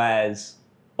simple as,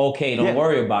 okay, don't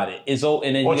worry about it.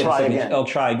 And then Or you get try a second, again.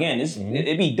 try again.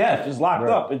 It'd be death. It's locked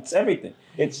up. It's everything.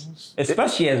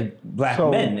 Especially as black So-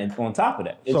 men and on top of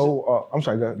that. So, I'm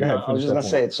sorry, go ahead. I was finish just that gonna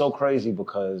point. say it's so crazy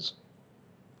because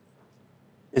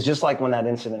it's just like when that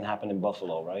incident happened in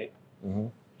Buffalo, right?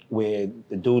 Where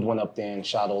the dude went up there and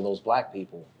shot all those black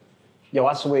people. Yo,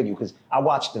 I swear to you, because I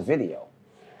watched the video,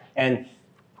 and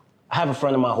I have a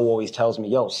friend of mine who always tells me,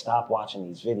 "Yo, stop watching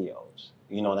these videos."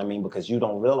 You know what I mean? Because you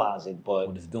don't realize it, but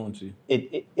What it's doing to you.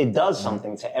 it does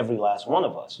something to every last one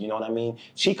of us. You know what I mean?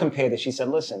 She compared it. She said,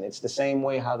 listen, it's the same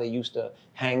way how they used to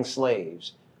hang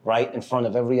slaves, right, in front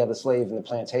of every other slave in the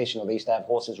plantation, or they used to have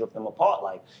horses rip them apart.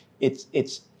 Like, it's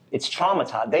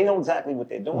traumatized. They know exactly what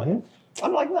they're doing.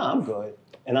 I'm like, nah, I'm good.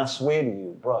 And I swear to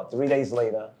you, bro, 3 days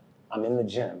later, I'm in the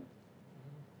gym.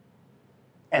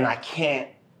 And I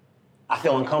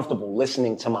feel uncomfortable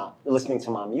listening to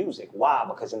my music. Why?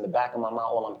 Because in the back of my mind,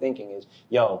 all I'm thinking is,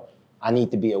 yo, I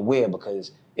need to be aware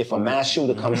because if a mass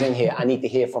shooter comes in here, I need to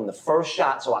hear from the first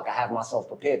shot so I can have myself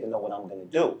prepared to know what I'm gonna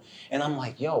do. And I'm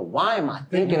like, yo, why am I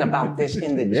thinking about this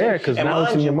in the gym? Yeah, 'cause And now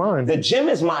it's in mind your you, mind. The gym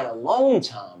is my alone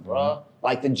time, bro.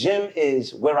 Like the gym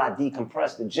is where I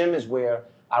decompress. The gym is where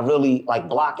I really like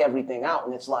block everything out.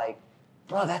 And it's like,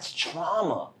 bro, that's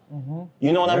trauma.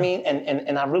 You know what I mean?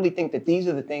 And I really think that these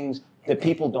are the things that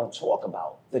people don't talk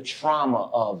about. The trauma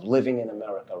of living in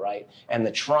America, right? And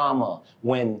the trauma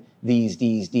when these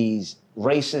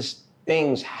racist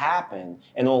things happen.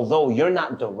 And although you're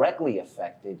not directly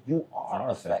affected, you are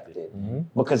affected.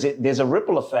 Because there's a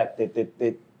ripple effect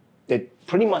that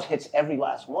pretty much hits every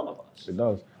last one of us. It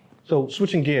does. So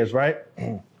switching gears, right?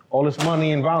 All this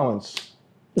money and violence,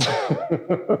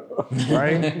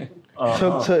 right?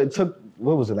 It took,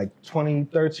 what was it, like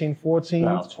 2013, 14?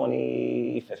 Now it's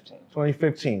 2015.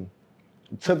 2015.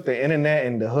 It took the internet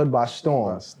and the hood by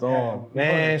storm. Storm.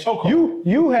 Man, Chokehold.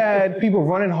 you had people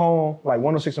running home like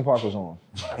 106 and Park was on.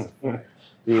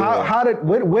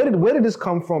 Where did this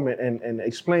come from? And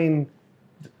explain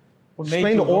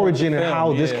the origin and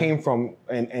how this came from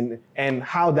and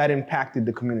how that impacted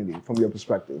the community from your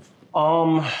perspective.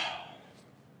 All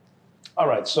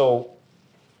right, so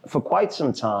for quite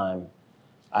some time,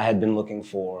 I had been looking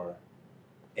for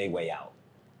a way out,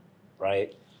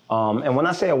 right? And when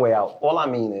I say a way out, all I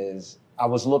mean is I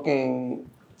was looking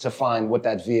to find what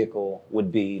that vehicle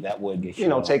would be that would,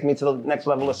 take me to the next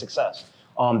level of success,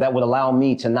 that would allow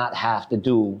me to not have to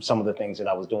do some of the things that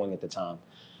I was doing at the time.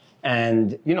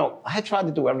 And, I had tried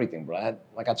to do everything, bro.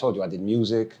 Like I told you, I did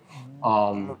music.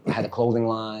 I had a clothing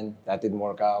line. That didn't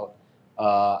work out.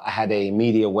 I had a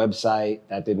media website.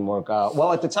 That didn't work out.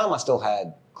 Well, at the time, I still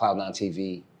had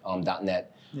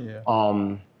Cloud9TV.net.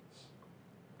 Yeah.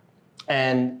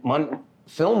 And my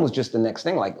film was just the next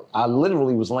thing. Like, I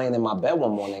literally was laying in my bed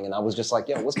one morning, and I was just like,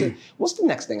 yo, what's the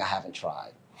next thing I haven't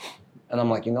tried? And I'm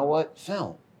like, you know what?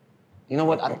 Film. You know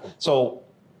what? So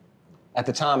at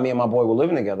the time, me and my boy were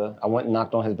living together. I went and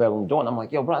knocked on his bedroom door, and I'm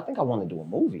like, yo, bro, I think I want to do a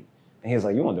movie. And he was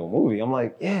like, you want to do a movie? I'm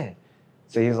like, yeah.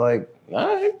 So he's like, all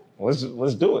right,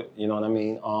 let's do it. You know what I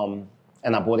mean?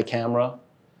 And I bought a camera,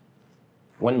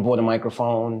 went and bought a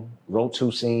microphone, wrote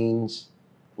 2 scenes,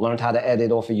 learned how to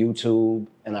edit off of YouTube,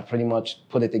 and I pretty much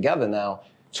put it together. Now,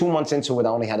 2 months into it, I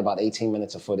only had about 18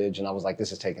 minutes of footage, and I was like,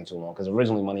 this is taking too long, because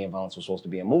originally Money and Violence was supposed to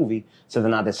be a movie. So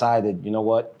then I decided, you know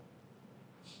what?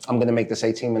 I'm gonna make this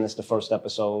 18 minutes the first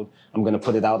episode. I'm gonna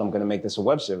put it out, I'm gonna make this a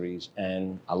web series.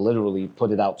 And I literally put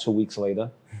it out 2 weeks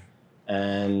later.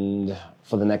 And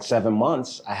for the next 7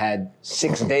 months, I had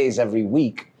 6 days every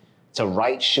week to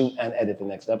write, shoot, and edit the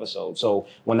next episode. So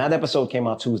when that episode came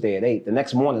out Tuesday at 8, the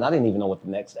next morning, I didn't even know what the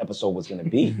next episode was gonna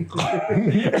be. Like,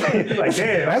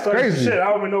 damn, That's crazy. Shit, I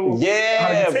don't even know. Yeah,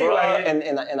 how to take bro. like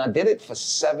it. And I did it for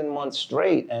 7 months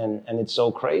straight. And it's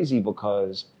so crazy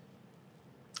because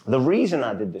the reason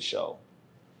I did the show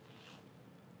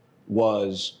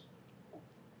was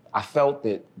I felt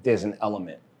that there's an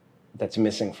element that's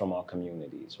missing from our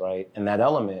communities, right? And that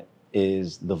element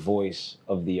is the voice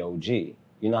of the OG.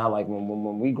 You know how like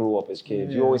when we grew up as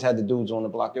kids, you always had the dudes on the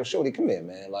block, yo, shorty, come here,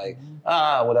 man. Like,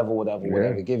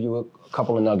 whatever. Give you a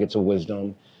couple of nuggets of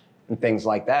wisdom and things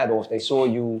like that. Or if they saw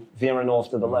you veering off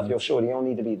to the left, yo, shorty, you don't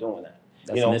need to be doing that.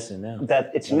 That's missing now.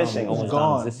 That it's missing. It's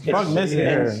gone. Fuck missing.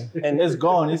 And It's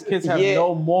gone. These kids have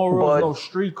no morals, no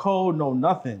street code, no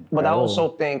nothing. But I also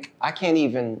think I can't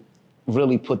even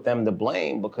really put them to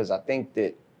blame because I think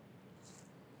that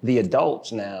the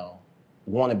adults now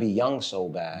want to be young so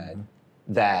bad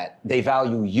that they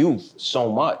value youth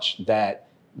so much that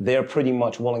they're pretty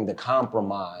much willing to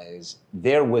compromise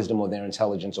their wisdom or their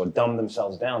intelligence or dumb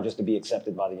themselves down just to be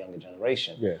accepted by the younger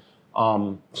generation. Yeah.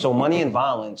 So Money and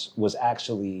Violence was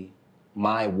actually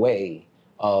my way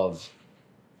of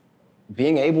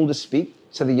being able to speak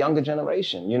to the younger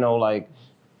generation. You know, like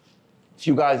if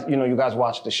you guys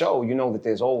watch the show, you know that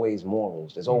there's always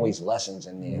morals, there's always lessons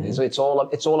in there. It's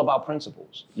all about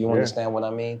principles. You understand what I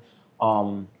mean?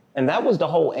 And that was the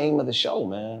whole aim of the show,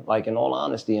 man. Like in all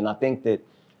honesty, and I think that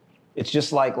it's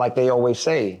just like they always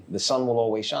say, the sun will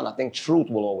always shine. I think truth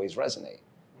will always resonate.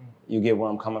 You get where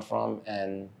I'm coming from,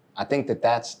 and I think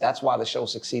that's why the show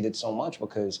succeeded so much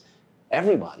because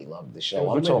everybody loved the show.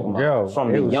 I'm talking about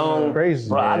from the young. Crazy,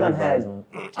 bro, I done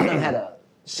had a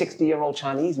 60-year-old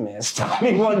Chinese man stop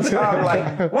me one time like,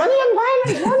 Money and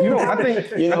Violence. You know,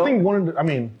 I think one of the, I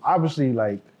mean, obviously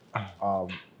like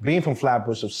being from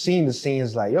Flatbush, of seeing the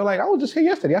scenes like, yo, like I was just here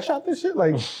yesterday, I shot this shit,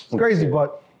 like it's crazy.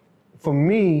 But for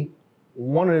me,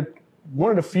 one of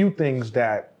the few things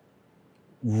that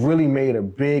really made a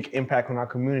big impact on our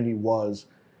community was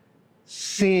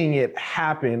seeing it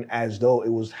happen as though it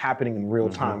was happening in real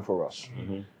time for us.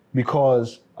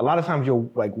 Because a lot of times you'll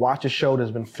like watch a show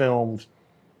that's been filmed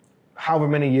however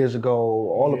many years ago,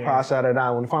 all the process out of that,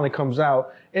 when it finally comes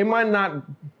out, it might not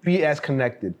be as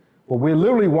connected. But we're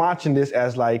literally watching this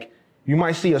as like, you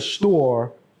might see a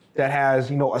store that has,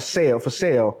 you know, a sale for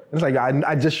sale. It's like,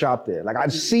 I just shopped there. Like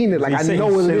I've seen it, like I know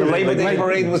what it is. The Labor Day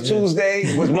parade was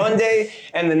Tuesday, was Monday,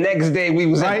 and the next day we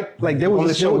was like there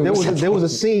was a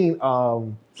scene,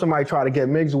 somebody tried to get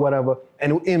Migs or whatever,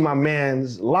 and in my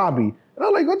man's lobby. And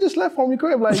I'm like, I just left homie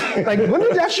crib. Like when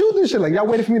did y'all shoot this shit? Like y'all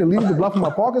waited for me to leave the bluff in my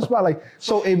parking spot? Like,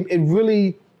 so it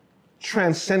really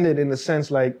transcended in the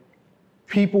sense like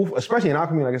people, especially in our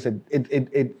community, like I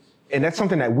said, and that's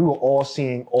something that we were all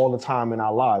seeing all the time in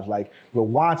our lives. Like we're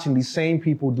watching these same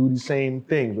people do these same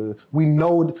things. We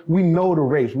know the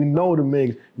race, we know the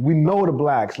Migs, we know the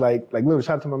blacks. Like literally,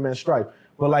 shout out to my man Stripe.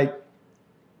 But like,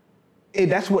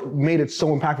 that's what made it so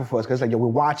impactful for us. Cause like, we're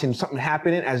watching something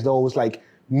happening as though it was like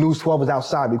News 12 is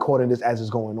outside recording this as it's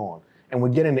going on. And we're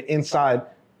getting the inside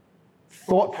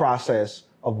thought process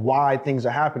of why things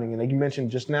are happening. And like you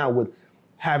mentioned just now with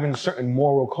having certain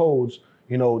moral codes,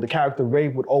 you know, the character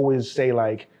Rafe would always say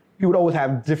like, he would always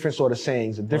have different sort of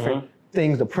sayings, the different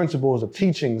things, the principles, the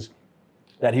teachings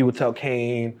that he would tell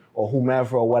Kane or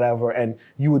whomever or whatever. And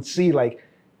you would see like,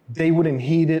 they wouldn't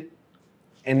heed it.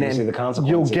 And then see the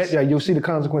consequences. You'll see the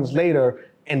consequence later.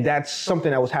 And that's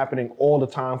something that was happening all the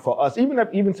time for us.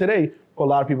 Even today, for a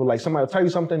lot of people, like somebody will tell you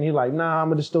something, and you're like, nah, I'm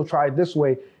gonna still try it this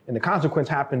way. And the consequence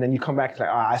happened, then you come back, it's like,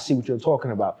 I see what you're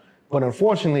talking about. But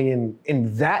unfortunately,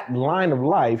 in that line of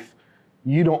life,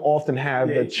 you don't often have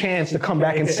the chance to come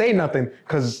back and say nothing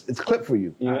because it's clipped for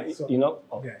you. Go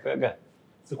ahead.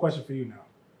 It's a question for you now.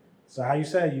 So how you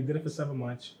said you did it for 7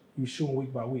 months, you shooting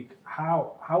week by week.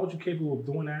 How was you capable of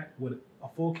doing that with a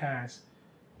full cast,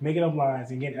 making up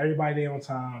lines and getting everybody there on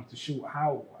time to shoot?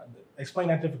 Explain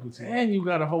that difficulty. And you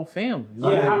got a whole family.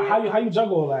 Yeah, how you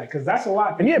juggle all that? Because that's a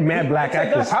lot. And you have mad black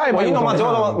actors. Well, you know, my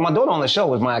daughter on the show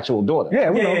was my actual daughter.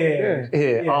 Yeah.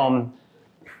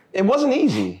 It wasn't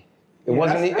easy. It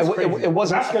wasn't.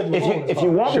 If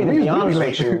you want me to be honest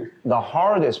with you, the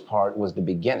hardest part was the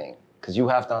beginning Because you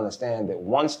have to understand that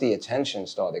once the attention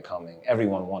started coming,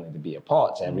 everyone wanted to be a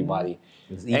part. So everybody,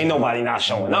 ain't nobody not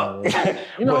showing up.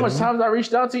 You know how much times I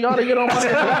reached out to y'all to get on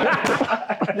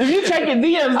my If you checking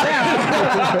DMs now,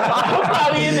 I'm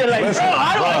probably in there like, bro,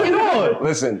 how do I get on?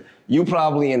 Listen, you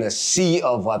probably in a sea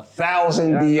of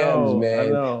 1,000 DMs, man. I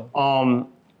know.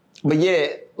 But yeah,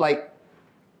 like,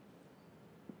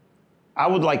 I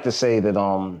would like to say that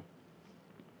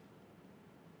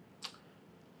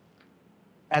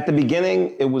at the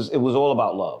beginning, it was all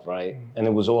about love, right? And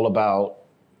it was all about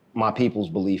my people's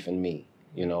belief in me,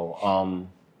 you know.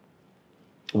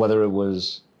 Whether it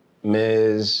was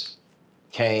Miz,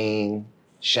 Kane,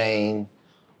 Shane,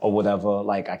 or whatever,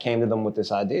 like I came to them with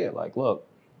this idea, like, look,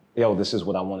 yo, this is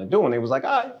what I want to do. And they was like,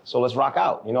 all right, so let's rock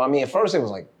out. You know what I mean? At first it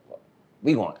was like,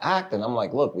 we gonna act? And I'm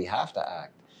like, look, we have to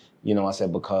act. You know, I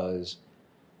said, because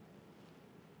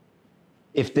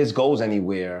if this goes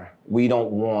anywhere, we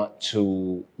don't want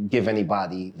to give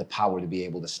anybody the power to be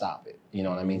able to stop it. You know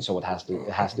what I mean? So it has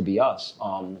to be us.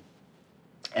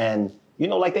 And you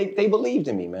know, like they believed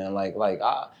in me, man. Like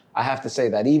I have to say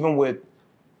that even with,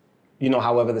 you know,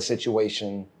 however the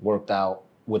situation worked out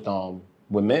with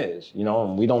Miz, you know,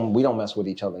 and we don't mess with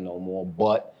each other no more.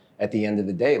 But at the end of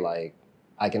the day, like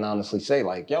I can honestly say,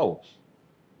 like, yo,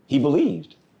 he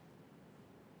believed.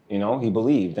 You know, he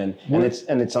believed, and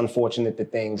it's unfortunate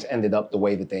that things ended up the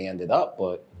way that they ended up.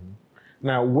 But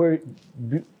now,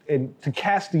 and to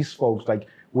cast these folks, like,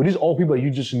 were these all people that you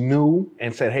just knew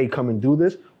and said, "Hey, come and do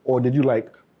this," or did you like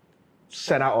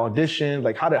set out auditions?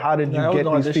 Like, how did you get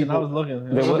these people? I was looking.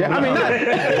 I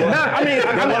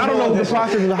don't know the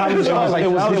process of how this was. Like,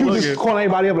 did you just call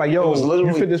anybody up, like, "Yo,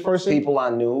 you fit this person"? People I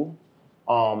knew,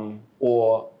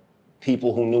 or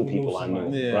people who knew people I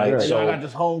knew, right? So I got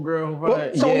this homegirl,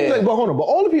 right? But hold on. But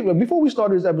all the people, before we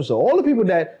started this episode, all the people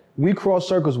that we crossed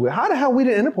circles with, how the hell we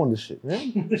didn't end up on this shit,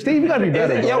 man? Steve, you gotta be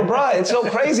better. Yo, bro, it's so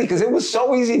crazy because it was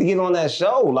so easy to get on that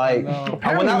show. Like,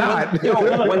 when I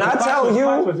tell you,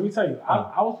 let me tell you,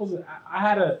 I was supposed to.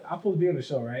 I was supposed to be on the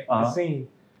show, right? The scene,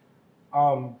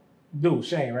 dude,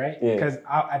 Shane, right? Yeah. Because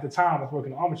at the time I was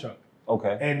working the armor truck.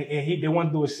 Okay. And they wanted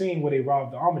to do a scene where they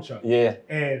robbed the armor truck. Yeah.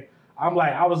 And I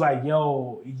was like,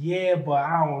 yo, yeah, but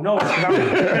I don't know. I'm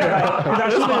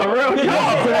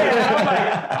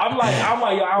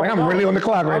really on the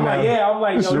clock right now. Yeah, I'm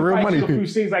like, this yo, is real money. A few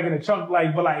scenes like in the trunk,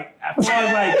 like, but like, as far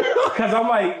as like, because I'm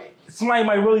like, somebody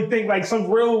might really think like some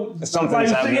real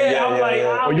something's happening.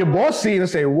 Or your boss see it and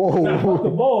say, whoa. The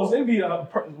boss, it'd be a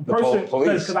person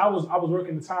police. because I was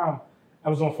working the time. I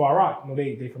was on Far Rock. You know,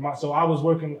 they from out. So I was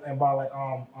working by like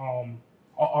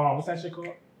what's that shit called?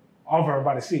 Over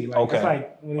by the sea. Like, it's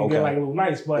like when you get like a little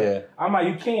nice, but I'm like,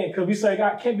 you can't, because we said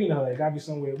can't be in the hood, it gotta be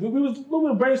somewhere. We was a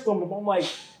little bit brainstorming, but I'm like,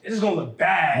 it's just gonna look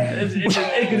bad.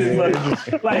 It could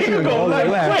just look like you go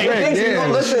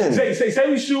listen. Say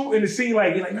we shoot in the scene,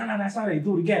 like you're like, no, that's not it.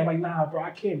 Do it again. I'm like, nah, bro, I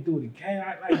can't do it again.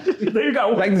 You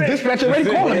got like the dispatcher already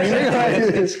calling me.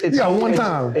 You got one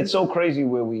time. It's so crazy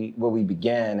where we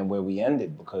began and where we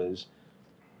ended, because,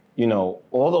 you know,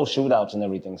 all those shootouts and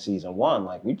everything season 1,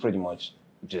 like we pretty much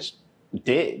just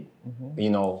did,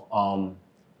 you know.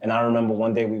 And I remember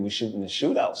one day we were shooting the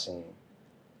shootout scene,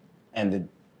 and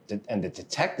the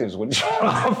detectives would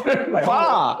drive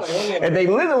by, and they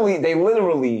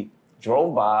literally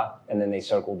drove by, and then they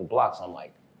circled the blocks. I'm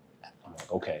like,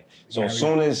 okay. So as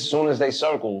soon as they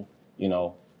circled, you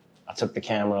know, I took the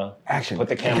camera, I put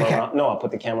the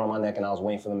camera on my neck, and I was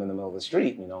waiting for them in the middle of the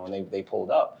street, you know, and they pulled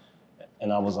up,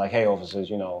 and I was like, hey, officers,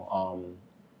 you know,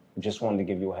 just wanted to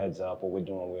give you a heads up. What we're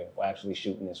doing, we're actually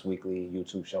shooting this weekly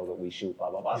YouTube show that we shoot, blah,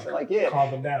 blah, blah. They're like, yeah.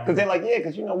 Calm them down. Because they're like, yeah,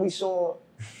 because, you know, we saw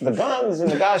the guns and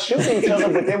the guys shooting each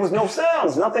other, but there was no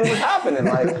sounds. Nothing was happening.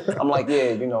 Like, I'm like,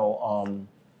 yeah, you know,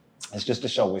 it's just a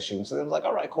show we're shooting. So they was like,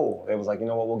 all right, cool. They was like, you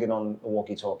know what, we'll get on the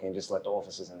walkie-talkie and just let the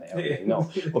officers in the area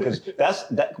know. Because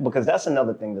that's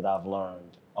another thing that I've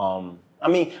learned. I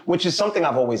mean, which is something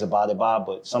I've always abided by,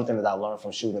 but something that I learned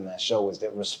from shooting that show is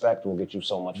that respect will get you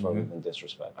so much further than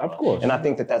disrespect. Of course. And I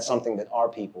think that that's something that our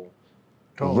people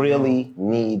really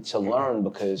need to learn,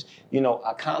 because, you know,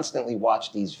 I constantly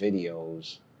watch these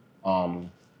videos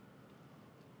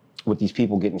with these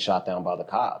people getting shot down by the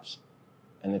cops.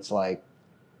 And it's like,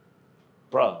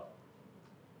 bruh,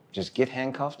 just get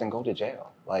handcuffed and go to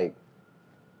jail. Like,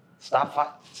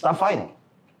 stop fighting.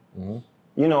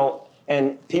 You know,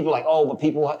 and people are like, oh, but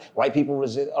white people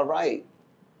resist. All right,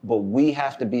 but we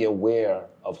have to be aware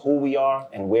of who we are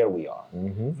and where we are.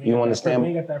 You understand? We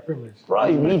ain't got that privilege.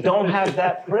 Right, we don't have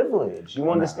that privilege.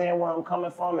 You understand where I'm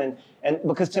coming from? And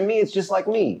because to me, it's just like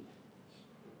me.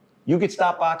 You get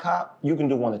stopped by a cop, you can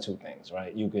do one of two things,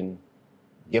 right? You can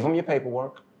give them your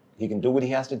paperwork, He can do what he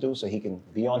has to do so he can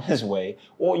be on his way,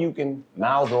 or you can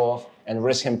mouth off and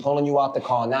risk him pulling you out the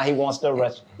car. Now he wants to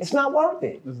arrest. It's not worth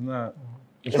it. It's not.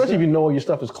 Especially if you know your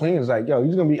stuff is clean. It's like, yo,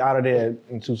 you're gonna be out of there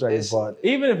in 2 seconds. But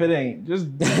Even if it ain't,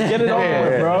 just get it over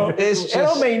with, bro. It's It don't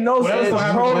just- make no sense. else It's will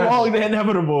happen prolong the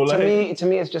inevitable. To Like,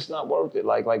 me, it's just not worth it.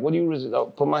 Like, what do you resist? Oh,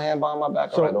 put my hand behind my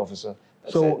back. All right, officer.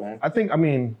 That's so it, man. I think,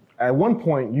 at one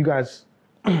point, you guys,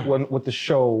 with the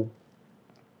show,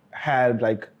 had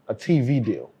like a TV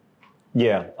deal.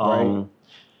 Yeah. Right.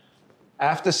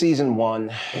 After season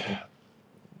 1,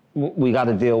 we got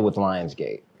to deal with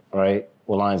Lionsgate, right?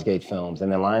 With Lionsgate Films. And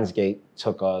then Lionsgate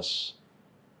took us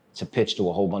to pitch to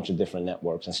a whole bunch of different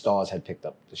networks, and Starz had picked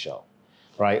up the show,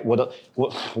 right? What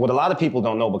a lot of people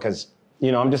don't know, because,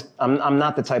 you know, I'm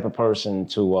not the type of person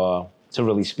to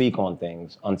really speak on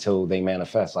things until they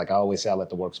manifest. Like I always say, I let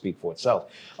the work speak for itself.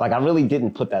 Like I really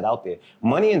didn't put that out there.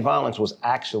 Money and Violence was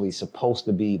actually supposed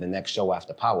to be the next show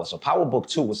after Power. So Power Book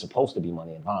 2 was supposed to be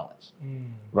Money and Violence,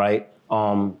 right?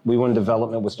 We were in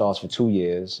development with Starz for 2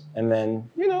 years. And then,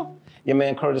 you know, your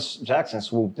man Curtis Jackson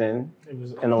swooped in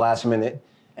the last minute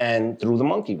and threw the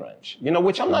monkey wrench, you know,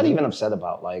 which I'm not even upset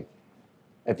about. Like,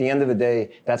 at the end of the day,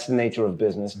 that's the nature of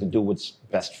business, to do what's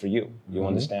best for you. You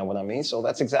understand what I mean? So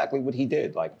that's exactly what he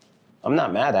did. Like, I'm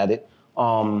not mad at it.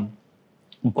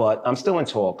 But I'm still in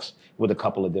talks with a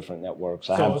couple of different networks.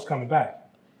 So it's coming back.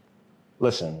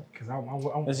 Listen. Because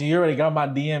I'm listen, you already got my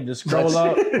DM. Just scroll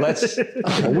up. Let's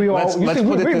We all, let's you see,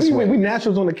 put it this way. We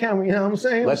naturals on the camera, you know what I'm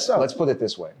saying? Let's put it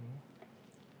this way.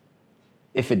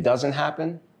 If it doesn't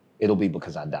happen, it'll be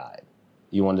because I died.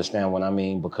 You understand what I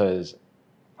mean? Because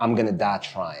I'm gonna die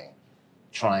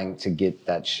trying to get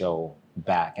that show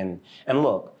back. And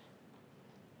look,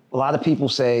 a lot of people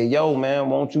say, yo, man,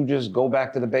 won't you just go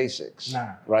back to the basics?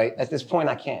 Nah. Right? At this point,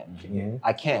 I can't.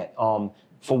 I can't.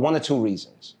 For one or two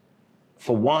reasons.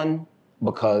 For one,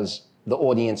 because the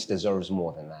audience deserves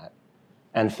more than that.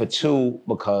 And for two,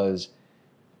 because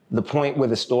the point where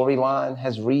the storyline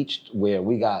has reached, where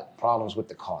we got problems with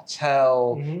the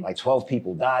cartel, like 12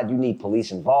 people died, you need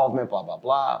police involvement, blah, blah,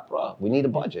 blah. Bruh, we need a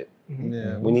budget.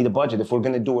 Yeah. We need a budget. If we're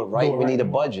gonna do it right, we need a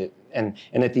budget. And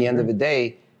at the end of the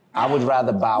day, I would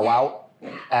rather bow out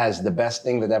as the best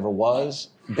thing that ever was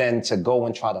than to go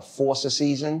and try to force a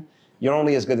season. You're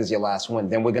only as good as your last win.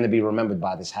 Then we're gonna be remembered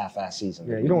by this half-ass season.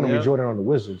 Yeah, you don't want to be Jordan on the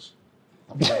Wizards.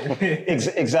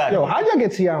 Exactly. Yo, how'd y'all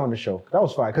get T.I. on the show? That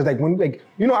was fire. Because, like, when, like,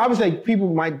 you know, obviously, like,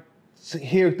 people might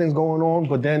hear things going on,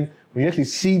 but then when you actually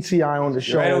see T.I. on the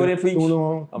show, Right over there, Preach. going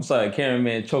on, I'm sorry,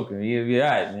 cameraman choking. You're all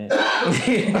right, man.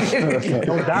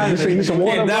 don't die. You need some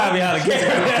water. Can't die behind the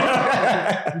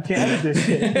camera. you can't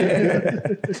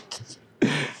edit this shit.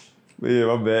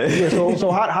 Yeah, my bad. Yeah,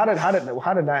 so how did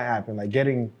that happen? Like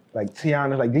getting like T.I.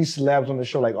 and like these celebs on the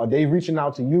show, like are they reaching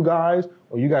out to you guys,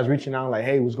 or you guys reaching out like,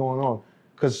 hey, what's going on?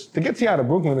 Because to get T.I. to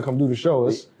Brooklyn to come do the show, for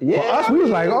us, we was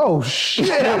like, oh shit,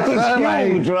 That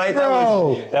was huge, right?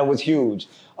 Bro. That was huge.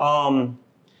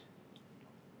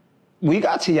 We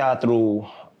got T.I. through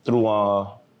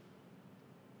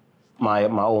my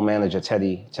old manager,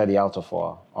 Teddy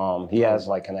Altafar. He has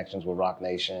like connections with Rock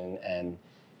Nation, and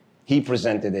he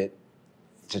presented it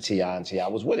to T.I. and T.I.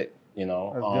 was with it. You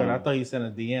know. That's good. I thought you sent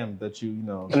a DM that you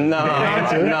know.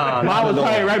 Nah. Mine was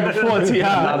probably right before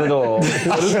T.I. Not at all.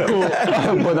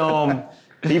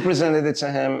 But he presented it to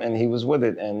him, and he was with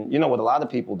it. And you know what? A lot of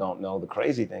people don't know. The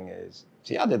crazy thing is,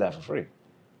 T.I. did that for free.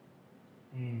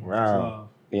 Wow.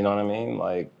 You know what I mean?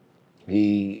 Like,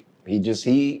 he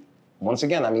once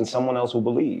again, I mean, someone else who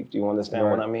believed. You understand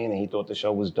what I mean? And he thought the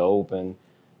show was dope, and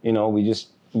you know, we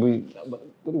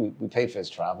paid for his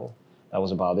travel. That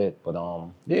was about it. But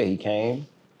yeah, he came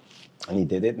and he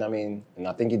did it. And I mean, and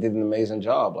I think he did an amazing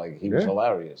job. Like, he was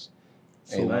hilarious.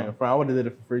 So, I would have did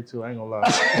it for free too. I ain't gonna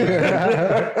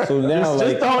lie. So now,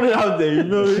 just throwing it out there. You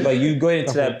feel me? like you go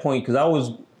into that point, because I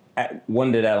was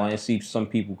wondered that when I see some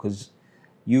people, because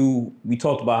we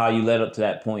talked about how you led up to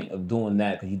that point of doing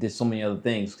that, because you did so many other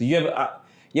things. Because you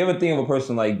ever think of a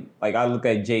person like I look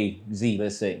at Jay-Z,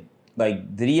 let's say.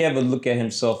 Like, did he ever look at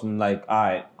himself and like, all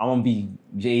right, I'm gonna be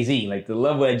Jay-Z? Like, the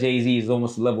level at Jay-Z is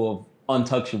almost the level of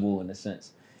untouchable in a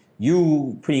sense.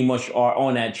 You pretty much are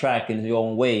on that track in your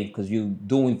own way, because you're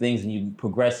doing things and you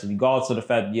progress, regardless of the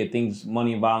fact that things,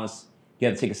 money and violence, you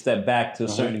have to take a step back to a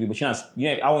certain degree. But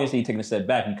I wouldn't say you're taking a step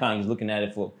back. You're kind of just looking at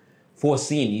it for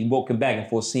foreseeing. You're walking back and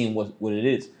foreseeing what it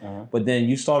is. But then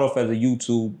you start off as a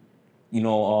YouTube,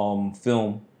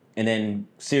 film, and then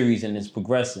series, and it's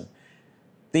progressing.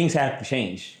 Things have to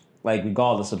change, like,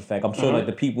 regardless of the fact. I'm sure, like,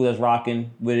 the people that's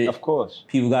rocking with it. Of course.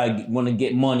 People want to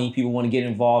get money. People want to get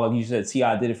involved. Like you said,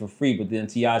 T.I. did it for free, but then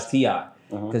T.I.'s T.I.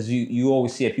 because you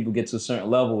always see that people get to a certain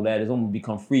level that it's almost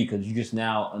become free because you're just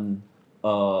now in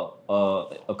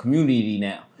a community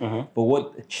now. But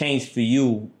what changed for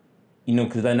you? You know,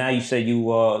 because now you said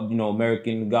you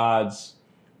American Gods,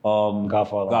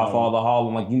 Godfather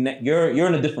Harlem. Like you're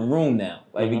in a different room now.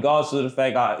 Like regardless of the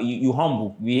fact you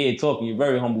humble, we here talking, you're a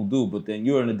very humble dude, but then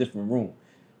you're in a different room.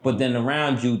 But then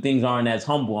around you, things aren't as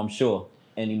humble, I'm sure,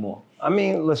 anymore. I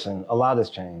mean, listen, a lot has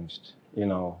changed. You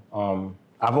know,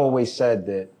 I've always said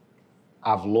that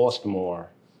I've lost more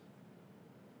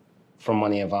from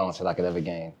money and violence that I could ever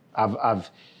gain. I've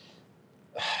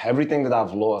everything that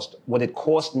I've lost, what it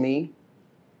cost me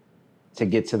to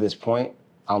get to this point,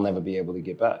 I'll never be able to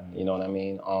get back. You know what I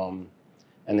mean?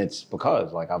 And it's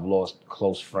because like I've lost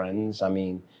close friends. I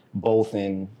mean, both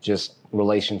in just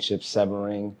relationships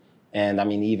severing and I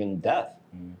mean, even death.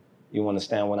 You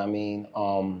understand what I mean?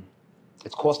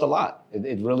 It's cost a lot.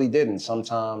 It really did. And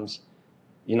sometimes,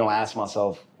 you know, I ask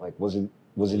myself, like, was it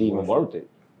even worth it?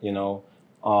 You know?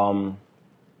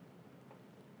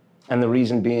 And the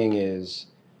reason being is,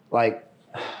 like,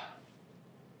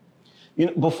 you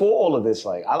know, before all of this,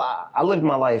 like, I lived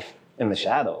my life in the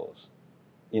shadows.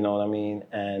 You know what I mean?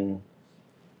 And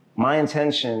my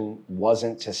intention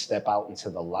wasn't to step out into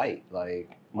the light.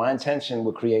 Like, my intention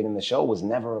with creating the show was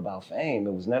never about fame.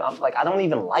 It was never, I'm like, I don't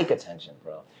even like attention,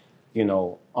 bro. You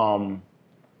know,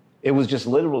 it was just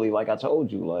literally, like I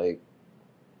told you, like,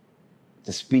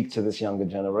 to speak to this younger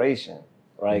generation,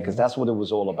 right? Because that's what it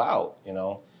was all about, you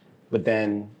know? But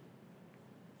then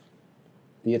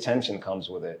the attention comes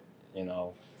with it, you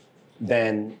know?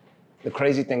 Then the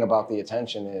crazy thing about the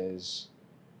attention is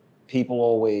people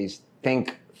always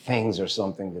think things are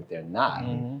something that they're not,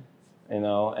 you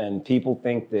know? And people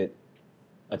think that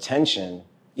attention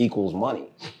equals money.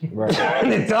 Right.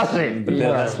 And it doesn't. But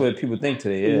that's what people think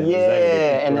today.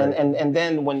 Yeah, Exactly. and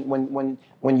then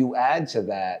when you add to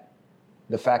that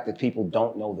the fact that people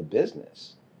don't know the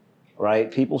business, right?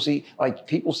 People see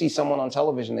someone on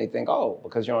television, they think, oh,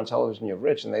 because you're on television, you're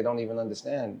rich, and they don't even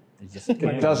understand.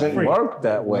 It doesn't work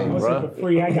that way, bro. For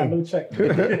free, I got no check.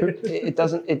 It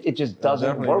doesn't. It just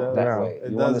doesn't work that way.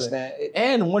 You understand?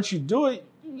 And once you do it,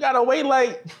 you gotta wait.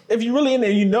 Like, if you're really in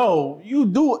there, you know, you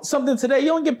do something today, you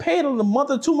don't get paid until a month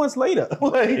or 2 months later.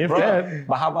 Like, Bro,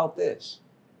 but how about this?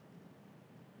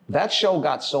 That show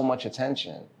got so much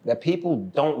attention that people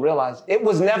don't realize it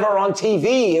was never on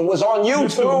TV. It was on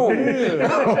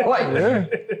YouTube. Like,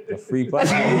 A free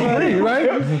platform. Free,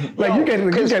 right? Like you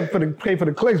get pay for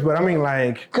the clicks, but I mean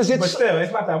like, because But it's still,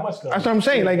 it's not that much though. that's what I'm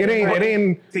saying. Like it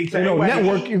ain't you know,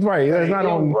 network. It's right. It's not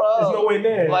on. bro, There's no way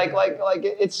there. Like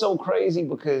it's so crazy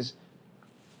because,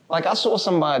 like, I saw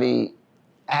somebody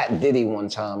at Diddy one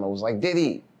time. It was like,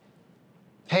 Diddy,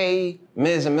 pay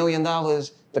Miz $1 million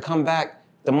to come back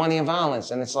the money and violence,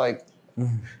 and it's like,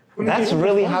 that's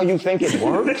really how you think it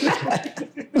works?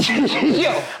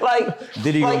 Yo, like,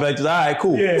 Did he go back to all right,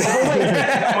 cool. Yeah.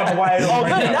 I'm about to wire it up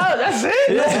right now. that's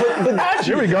it. But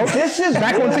Here we go. this is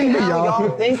Back on really TV, how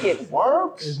y'all. think it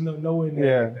works. There's no way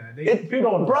near Yeah. that. People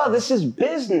don't know. Bro, this is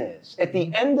business. At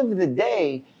the end of the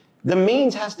day, the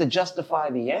means has to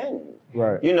justify the end.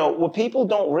 Right. You know, what people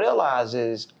don't realize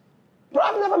is, bro,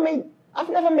 I've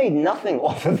never made nothing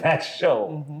off of that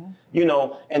show. You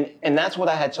know, and that's what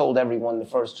I had told everyone the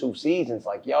first 2 seasons,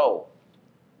 like, yo,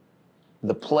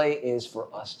 the play is for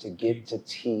us to get to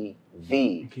TV.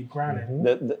 Keep grinding.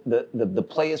 The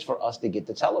play is for us to get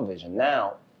to television.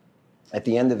 Now, at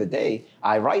the end of the day,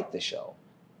 I write the show.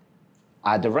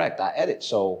 I direct, I edit.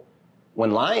 So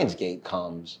when Lionsgate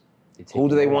comes, who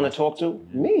do they want to talk to?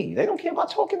 Me. They don't care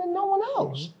about talking to no one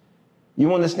else.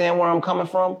 You understand where I'm coming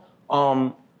from?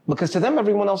 Because to them,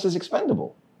 everyone else is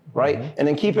expendable, right? And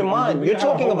then keep in mind, you're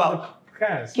talking about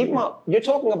you're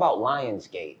talking about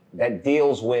Lionsgate that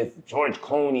deals with George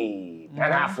Clooney,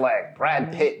 Ben Affleck,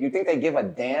 Brad Pitt. You think they give a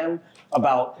damn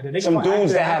about some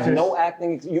dudes that have no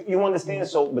acting? You understand?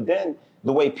 So, but then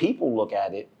the way people look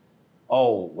at it,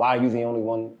 oh, why are you the only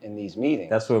one in these meetings?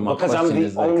 That's where my because I'm question the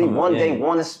is, like, only coming- one yeah. they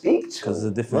want to speak to. Because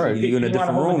it's a different. Right. You're in a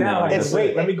different room now. It's-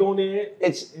 Wait, let me go in there.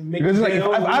 It's and make Because it's like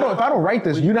the if I don't write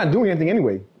this, you're not doing anything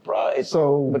anyway. bro. It's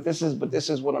So- but this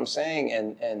is what I'm saying,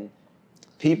 and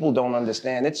people don't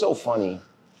understand. It's so funny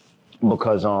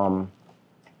because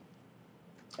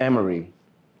Emery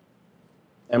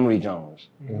Jones,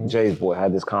 Jay's boy,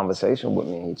 had this conversation with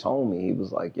me. He told me, he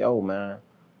was like, yo, man,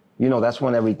 you know, that's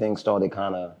when everything started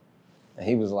kind of, and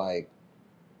he was like,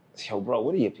 yo, bro,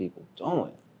 what are you people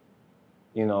doing?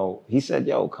 You know, he said,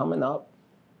 yo, coming up,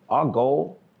 our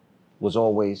goal was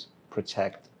always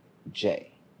protect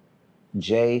Jay.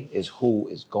 Jay is who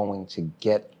is going to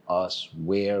get us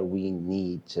where we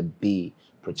need to be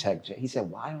protect Jay. He said,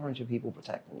 why aren't your people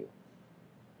protecting you?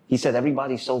 He said,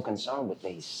 everybody's so concerned with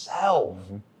themselves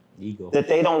Ego. that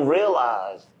they don't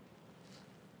realize,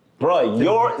 bro,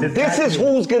 this is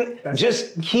who's gonna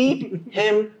just keep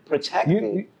him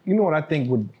protected. You know what I think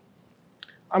would,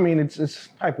 I mean, it's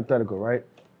hypothetical, right?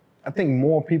 I think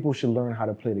more people should learn how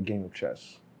to play the game of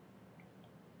chess.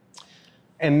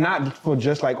 And not for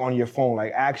just like on your phone,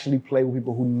 like actually play with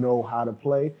people who know how to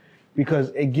play, because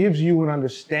it gives you an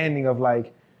understanding of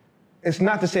like, it's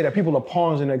not to say that people are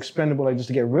pawns and expendable like just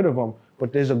to get rid of them,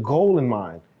 but there's a goal in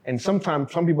mind. And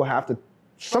sometimes some people have to,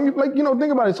 some people like,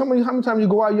 think about it. How many times you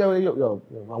go out, yo,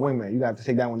 my wingman, you got to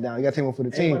take that one down. You got to take one for the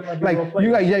team. Like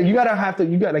you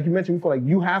got like you mentioned before, like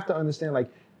you have to understand like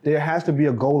there has to be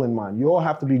a goal in mind. You all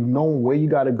have to be known where you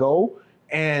got to go.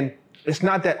 And it's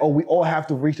not that, we all have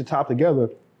to reach the top together.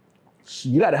 So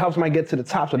you got to help somebody get to the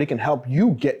top so they can help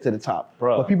you get to the top.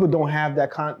 Bruh. But people don't have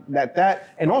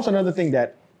that. And also another thing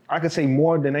that I could say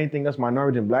more than anything else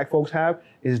minorities and black folks have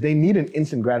is they need an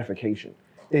instant gratification.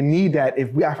 They need that if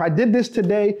I did this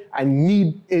today, I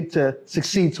need it to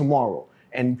succeed tomorrow.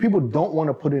 And people don't want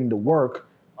to put in the work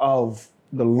of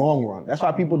the long run. That's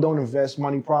why people don't invest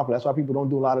money properly. That's why people don't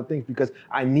do a lot of things, because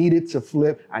I need it to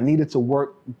flip. I need it to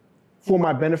work for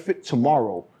my benefit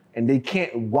tomorrow. And they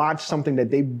can't watch something that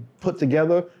they put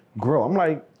together grow. I'm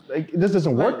like this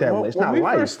doesn't work that way. It's not life.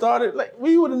 When we first started, like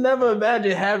we would have never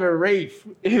imagined having Rafe,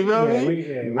 you know what I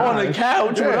mean? On the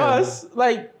couch with us.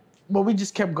 Like, but we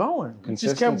just kept going. We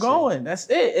just kept going. That's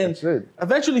it. And That's it.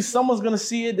 eventually someone's gonna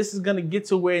see it. This is gonna get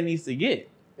to where it needs to get.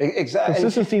 Exactly.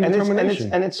 Consistency and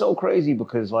determination. And it's so crazy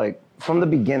because like from the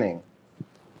beginning,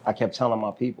 I kept telling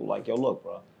my people like, yo, look,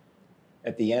 bro,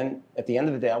 at the end of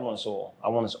the day, I want us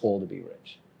all to be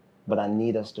rich. But I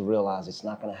need us to realize it's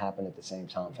not gonna happen at the same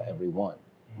time for everyone.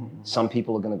 Some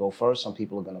people are gonna go first, some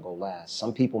people are gonna go last.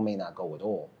 Some people may not go at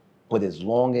all. But as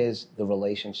long as the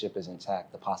relationship is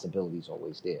intact, the possibility is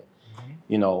always there.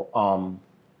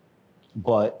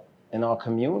 But in our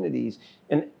communities,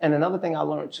 and another thing I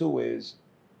learned too is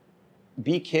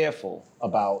be careful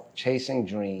about chasing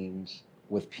dreams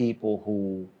with people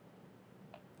who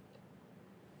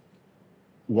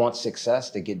want success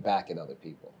to get back at other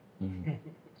people.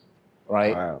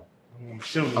 Right? Wow.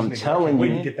 I'm telling you,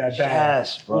 to get that back.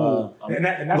 yes, bro.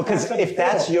 Because if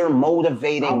that's your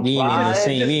motivating We ain't drive, the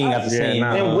same. We ain't got the same.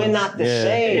 then we're not the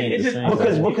same. ain't the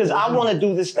same. Because I want to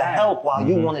do this to help while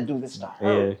you want to do this to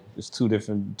hurt. Yeah, it's two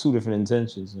different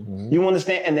intentions. You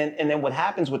understand? And then what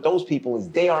happens with those people is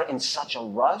they are in such a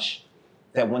rush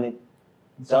that when it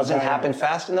doesn't happen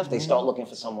fast enough, they start looking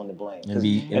for someone to blame.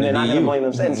 And they're not going to blame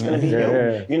themselves. It's going to be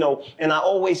Yeah. you. And I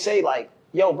always say like,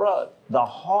 yo, bro, the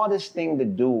hardest thing to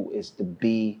do is to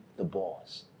be the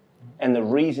boss. And the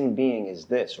reason being is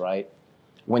this, right?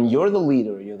 When you're the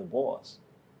leader, you're the boss.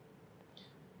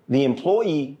 The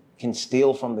employee can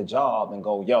steal from the job and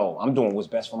go, yo, I'm doing what's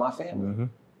best for my family.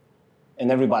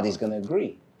 And everybody's gonna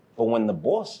agree. But when the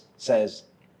boss says,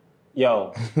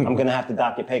 yo, I'm gonna have to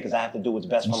dock your pay because I have to do what's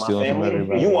best for my stealing from family,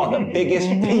 everybody. you are the biggest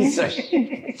piece of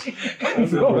shit.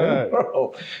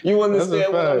 Bro, you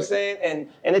understand what I'm saying?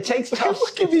 And it takes tough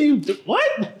skin. What?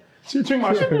 I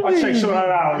check short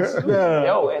hours.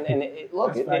 Yo, and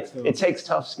it takes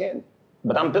tough skin,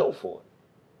 but I'm built for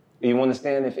it. You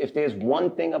understand? If there's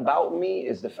one thing about me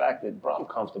is the fact that, bro, I'm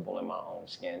comfortable in my own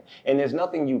skin. And there's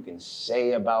nothing you can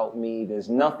say about me. There's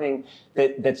nothing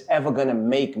that's ever gonna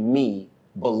make me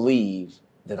believe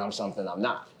that I'm something I'm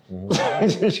not.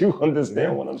 You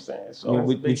understand what I'm saying? So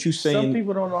What you saying? Some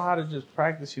people don't know how to just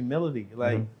practice humility.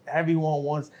 Like everyone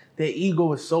wants, their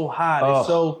ego is so high. They're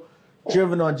so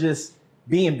driven on just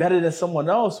being better than someone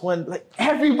else when like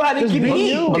everybody can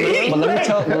be you. But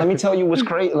let me tell you what's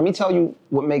crazy. Let me tell you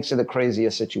what makes it a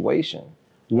crazier situation.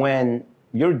 When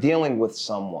you're dealing with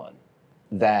someone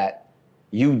that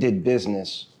you did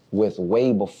business with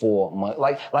way before money.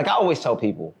 Like I always tell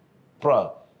people,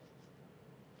 bruh,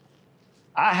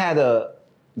 I had a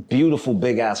beautiful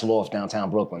big ass loft downtown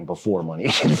Brooklyn before money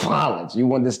and violence.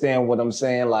 You understand what I'm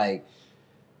saying? Like,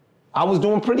 I was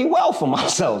doing pretty well for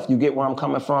myself. You get where I'm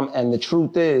coming from? And the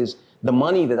truth is, the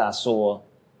money that I saw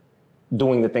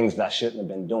doing the things that I shouldn't have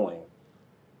been doing,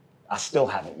 I still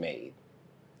haven't made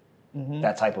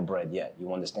that type of bread yet.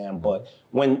 You understand? But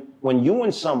when you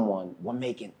and someone were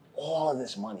making all of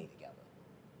this money together,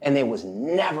 and there was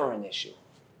never an issue,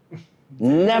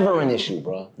 never an issue,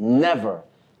 bro, never.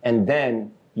 And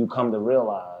then you come to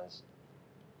realize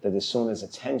that as soon as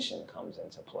attention comes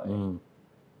into play,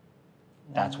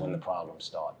 that's when the problems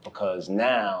start. Because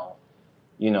now,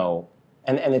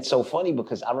 and it's so funny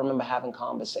because I remember having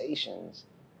conversations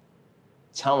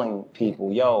telling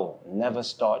people, yo, never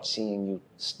start seeing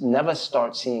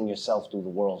yourself through the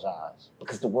world's eyes,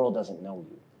 because the world doesn't know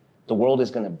you. The world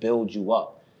is going to build you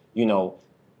up, you know,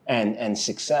 and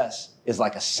success is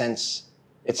like a sense.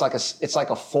 It's like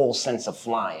a full sense of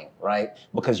flying, right?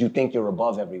 Because you think you're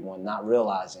above everyone, not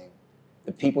realizing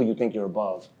the people you think you're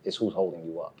above is who's holding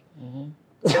you up.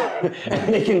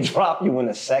 And they can drop you in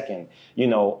a second, you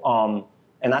know.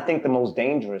 And I think the most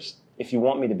dangerous, if you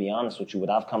want me to be honest with you, what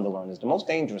I've come to learn is the most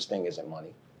dangerous thing isn't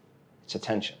money. It's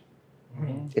attention.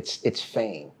 It's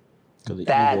fame.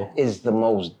 That is the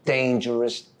most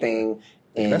dangerous thing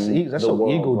in that's the so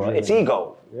world. ego Bro. driven. It's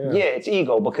ego. Yeah, it's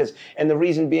ego, and the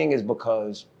reason being is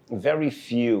because very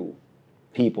few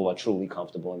people are truly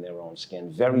comfortable in their own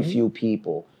skin. Very few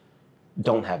people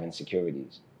don't have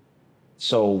insecurities.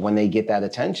 So when they get that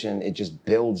attention, it just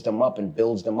builds them up and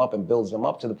builds them up and builds them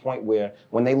up to the point where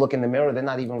when they look in the mirror, they're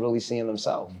not even really seeing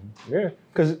themselves. Yeah,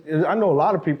 because I know a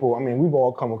lot of people, I mean, we've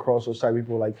all come across those type of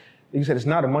people, like you said, it's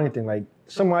not a money thing. Like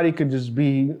somebody could just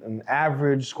be an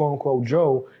average, quote unquote,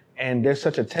 Joe, and they're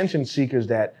such attention seekers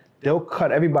that they'll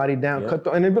cut everybody down,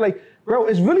 and they'll be like, bro,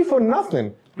 it's really for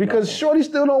nothing. Because shorty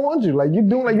still don't want you. Like, you're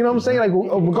doing, like, you know what I'm saying? Like,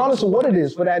 regardless of what it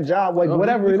is for that job, like,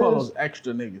 whatever it call is. those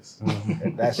extra niggas.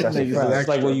 That's a Niggas fact. That's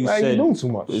like what you Like, said. you're doing too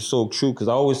much. It's so true, because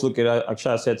I always look at, I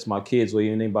try to say to my kids, or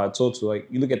even anybody I talk to, like,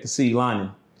 you look at the city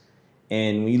lining,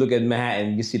 and when you look at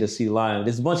Manhattan, you see the city lining.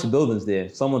 There's a bunch of buildings there.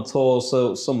 Some are tall,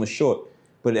 some are short.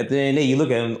 But at the end of the day, you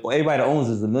look at them, everybody that owns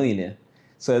is a millionaire.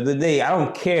 So at the end of the day, I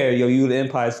don't care, yo, you the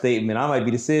Empire State, man. I might be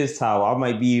the Sears Tower, I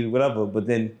might be whatever, but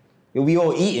then we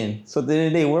all eating. So at the end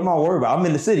of the day, what am I worried about? I'm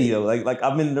in the city though, like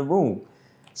I'm in the room.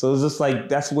 So it's just like,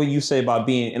 that's what you say about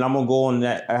being, and I'm gonna go on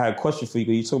that. I had a question for you,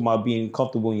 because you talking about being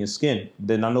comfortable in your skin.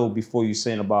 Then I know before you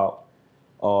saying about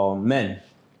men,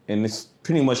 and it's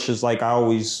pretty much just like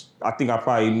I think I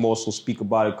probably more so speak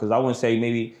about it, because I wouldn't say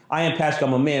maybe, I am passionate,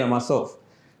 I'm a man of myself.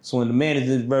 So when the man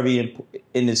is very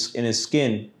in his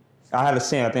skin, I had a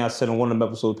saying, I think I said in one of the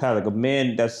episodes past, like a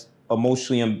man that's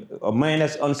unstable,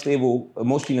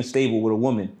 emotionally unstable with a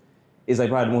woman is like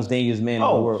probably the most dangerous man in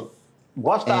the world.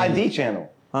 Watch the ID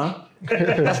channel. Huh?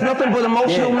 That's nothing but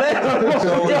emotional men.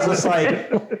 So it's just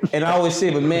like, and I always say,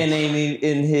 if a man ain't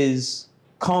in his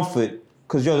comfort,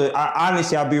 because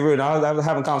honestly, I'll be real. I was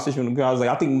having a conversation with a girl. I was like,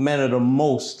 I think men are the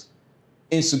most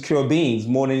insecure beings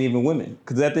more than even women.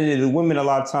 Because at the end of the women, a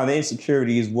lot of time, the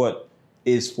insecurity is what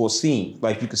is foreseen.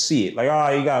 Like, you can see it. Like,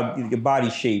 you got your body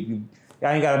shape.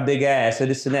 I ain't got a big ass or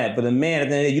this and that. But a man, at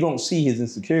the end of the day, you don't see his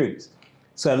insecurities.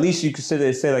 So at least you could sit there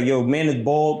and say, like, yo, man is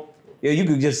bald. Yo, you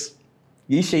could just,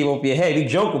 you shave off your head. We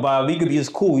joke about it, but he could be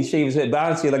just cool. He shave his head. But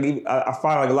honestly, like, I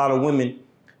find like a lot of women,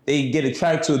 they get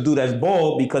attracted to a dude that's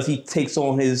bald because he takes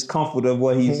on his comfort of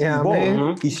what he's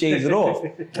bald. He shaves it off.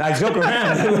 And I joke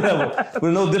around, whatever.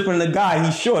 But no different than the guy.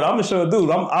 He's short. I'm a short dude.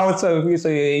 I would tell you,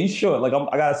 say, hey, he's short. Like,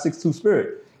 I got a 6'2"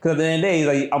 spirit. Because at the end of the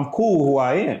day, like, I'm cool who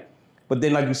I am. But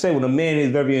then, like you said, when a man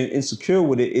is very insecure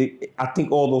with it, I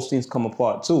think all those things come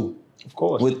apart too. Of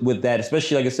course. With that,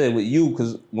 especially like I said, with you,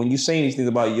 because when you saying these things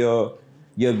about your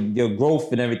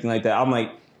growth and everything like that, I'm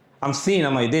like,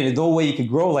 there's no way you could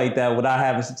grow like that without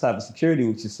having some type of security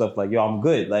with yourself. Like, yo, I'm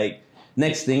good. Like,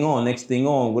 next thing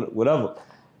on, whatever.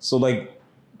 So like,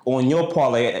 on your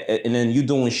part, like, and then you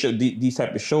doing these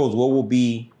type of shows, what will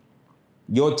be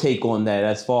your take on that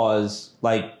as far as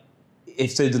like,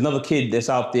 if there's another kid that's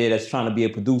out there that's trying to be a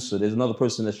producer, there's another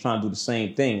person that's trying to do the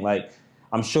same thing. Like,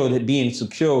 I'm sure that being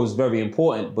secure is very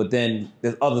important, but then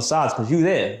there's other sides because you're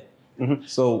there. Mm-hmm.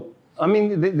 So, I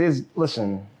mean,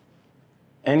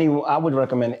 I would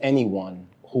recommend anyone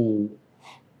who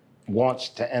wants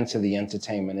to enter the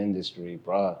entertainment industry,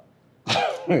 bruh.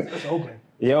 It's open.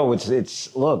 Yo,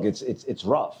 it's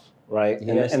rough, right?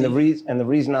 Yes, and the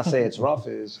reason I say it's rough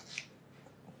is,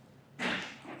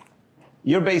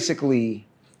 you're basically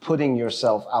putting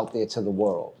yourself out there to the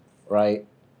world, right?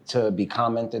 To be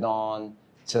commented on,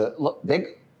 to look.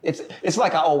 It's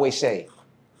like I always say,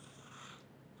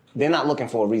 they're not looking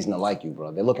for a reason to like you,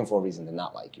 bro. They're looking for a reason to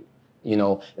not like you. You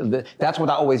know, that's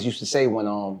what I always used to say when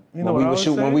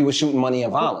we were shooting Money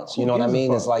and Violence. You know what I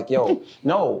mean? It's like, yo,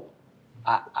 no.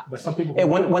 But some people.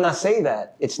 When I say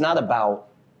that, it's not about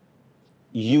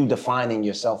you defining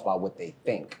yourself by what they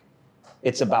think.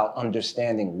 It's about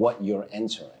understanding what you're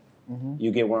entering. Mm-hmm.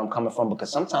 You get where I'm coming from?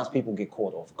 Because sometimes people get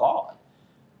caught off guard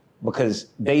because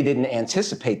they didn't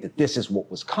anticipate that this is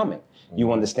what was coming. Mm-hmm.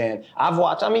 You understand?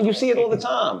 You see it all the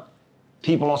time.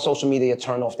 People on social media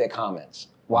turn off their comments.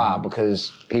 Why? Mm-hmm.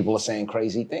 Because people are saying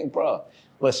crazy things. Bruh,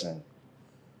 listen,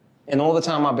 And all the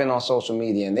time I've been on social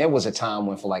media, and there was a time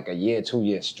when for like a year, 2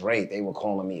 years straight, they were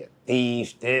calling me a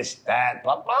thief, this, that,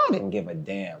 blah, blah. I didn't give a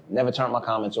damn. Never turned my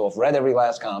comments off. Read every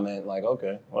last comment. Like,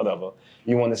 okay, whatever.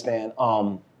 You understand?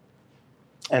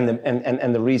 And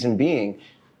the reason being,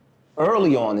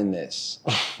 early on in this,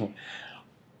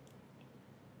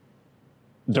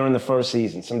 during the first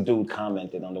season, some dude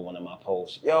commented under one of my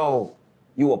posts, "Yo,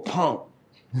 you a punk."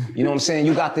 You know what I'm saying?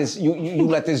 You got this, you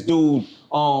let this dude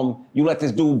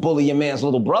bully your man's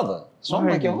little brother. So I'm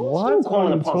like, yo, who's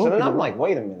calling a punk? So then I'm like,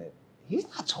 wait a minute. He's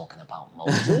not talking about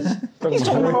Moses. He's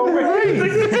talking about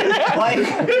race. Like,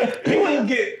 People didn't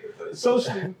get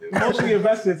emotionally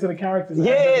invested to the characters.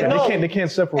 Yeah, no. They can't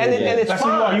separate and it. it's That's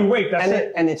fine. you rape, that's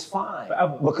it. And it's fine.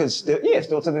 Forever. Because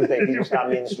still to this day, people stop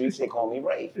me in the streets, they call me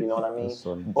Rafe. You know what I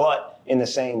mean? But in the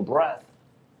same breath,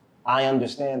 I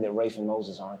understand that Rafe and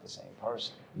Moses aren't the same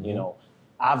person. You know,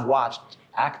 I've watched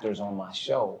actors on my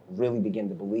show really begin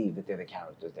to believe that they're the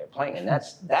characters they're playing, and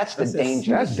that's the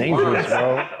danger. That's dangerous,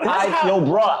 bro.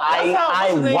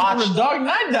 I watched The Dark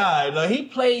Knight died. Like, he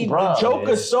played Bruh. the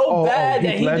Joker so bad that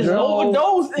Heath he just Ledger?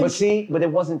 overdosed. But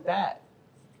it wasn't that.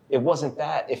 It wasn't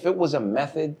that. If it was a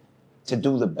method to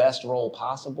do the best role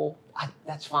possible,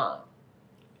 that's fine.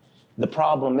 The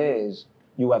problem is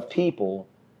you have people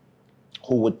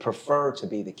who would prefer to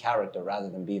be the character rather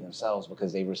than be themselves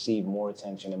because they receive more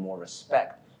attention and more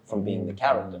respect from being the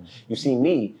character. You see,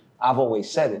 me, I've always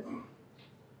said it.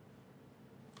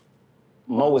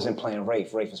 Mo isn't playing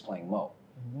Rafe, Rafe is playing Mo.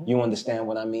 You understand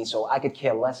what I mean? So I could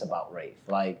care less about Rafe.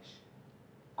 Like,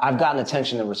 I've gotten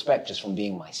attention and respect just from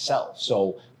being myself.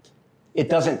 So it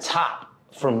doesn't top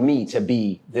for me to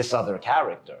be this other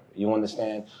character. You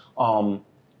understand?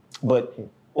 But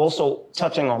also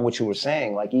touching on what you were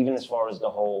saying, like even as far as the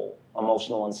whole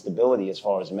emotional instability as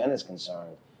far as men is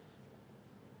concerned,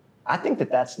 I think that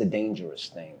that's the dangerous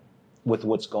thing with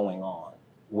what's going on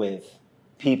with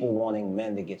people wanting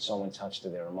men to get so in touch to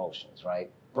their emotions,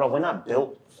 right? Bro, we're not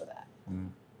built for that.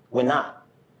 We're not.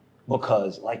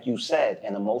 Because like you said,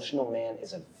 an emotional man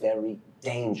is a very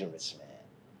dangerous man.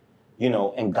 You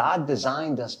know, and God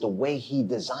designed us the way he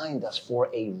designed us for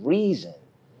a reason.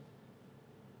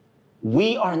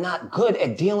 We are not good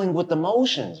at dealing with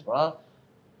emotions, bro.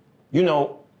 You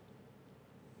know,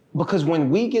 because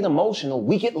when we get emotional,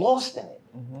 we get lost in it.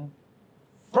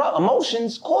 Bro,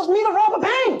 emotions cause me to rob a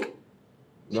bank.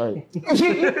 Right.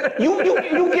 You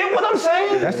get what I'm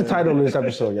saying? That's the title of this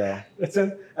episode, y'all. That's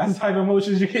the type of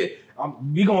emotions you get.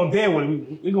 We going there with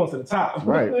it. We going to the top.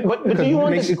 Right. But Because do you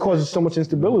it causes so much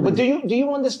instability. But do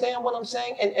you understand what I'm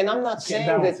saying? And I'm not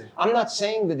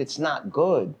saying that it's not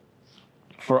good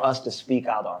for us to speak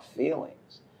out our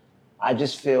feelings. I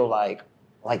just feel like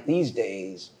these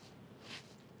days,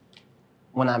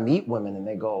 when I meet women and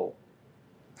they go,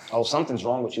 "Oh, something's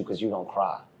wrong with you because you don't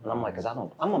cry," and I'm like,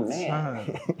 I'm a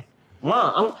man.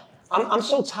 Mom, I'm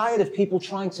so tired of people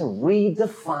trying to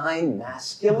redefine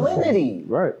masculinity.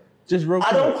 Right. Just real I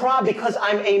quick. don't cry because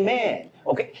I'm a man.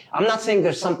 Okay, I'm not saying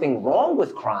there's something wrong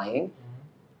with crying.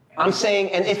 I'm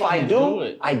saying, and if I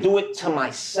do, I do it to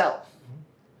myself,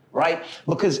 right?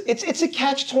 Because it's a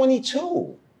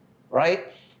catch-22,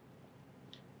 right?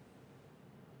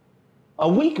 A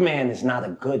weak man is not a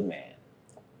good man.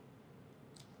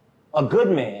 A good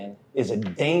man is a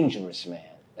dangerous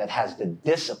man that has the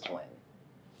discipline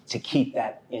to keep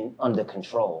that under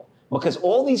control. Because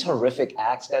all these horrific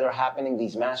acts that are happening,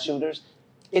 these mass shooters,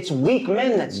 it's weak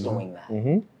men that's doing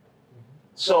that.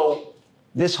 So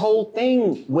this whole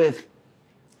thing with,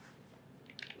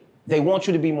 they want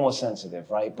you to be more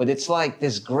sensitive, right? But it's like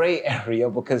this gray area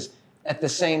because at the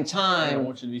same I time, don't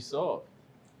want you to be soft.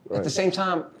 at the same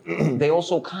time, they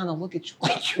also kind of look at you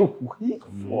like you're weak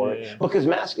for it. Because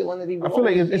masculinity. I feel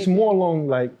like it's more along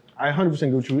like, I 100%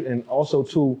 agree with you. And also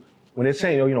too, when they're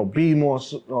saying, you know, be more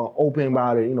open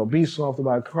about it, you know, be soft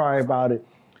about it, cry about it.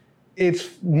 It's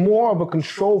more of a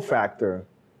control factor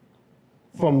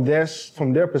from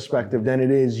their perspective than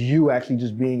it is you actually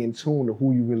just being in tune to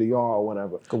who you really are or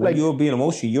whatever. When you're being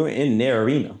emotional, you're in their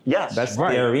arena. Yes. That's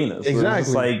Right. their arena. So Exactly.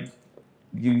 It's like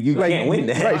you can't win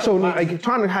that. Right. So like you're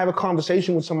trying to have a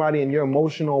conversation with somebody and you're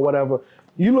emotional or whatever.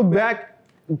 You look back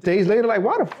days later like,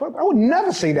 why the fuck? I would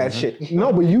never say that shit.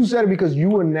 No, but you said it because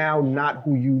you are now not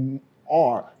who you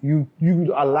are. You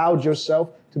allowed yourself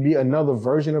to be another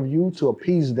version of you to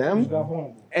appease them.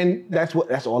 And that's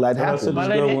all that happened.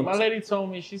 My lady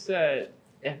told me, she said,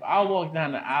 if I walk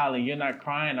down the aisle and you're not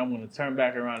crying, I'm going to turn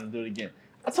back around and do it again.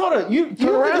 I told her, you just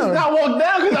not walk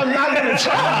down because I'm not going to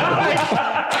try. Like,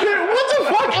 what the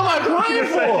fuck am I crying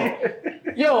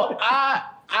for? Yo,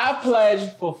 I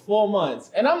pledged for 4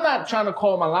 months. And I'm not trying to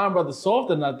call my line brother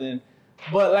soft or nothing,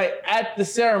 But like at the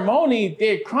ceremony,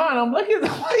 they're crying. I'm looking, what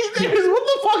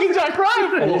the fuck is y'all crying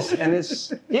for? And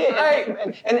it's yeah, Like,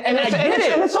 and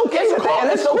it's okay. It's cool.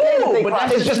 And it's okay that they But cry.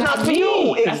 that's It's just not for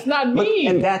me. you. That's not me.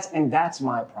 And that's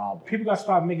my problem. People gotta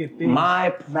stop making things My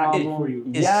not problem for you.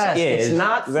 Yes, yeah, it's it's-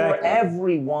 not exactly. for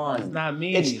everyone. It's not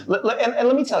me. And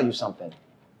let me tell you something.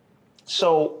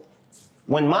 So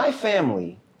when my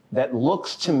family that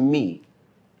looks to me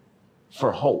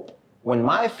for hope, when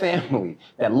my family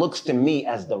that looks to me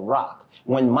as the rock,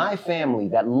 when my family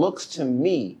that looks to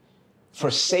me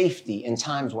for safety in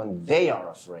times when they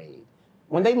are afraid,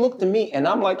 when they look to me and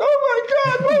I'm like, oh my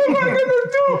God, what am I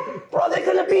gonna do? Bro, they're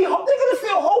gonna feel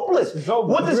hopeless.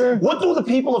 What do the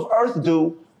people of Earth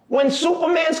do when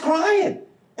Superman's crying?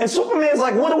 And Superman's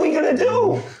like, what are we gonna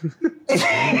do?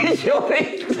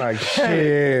 Like,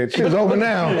 shit's over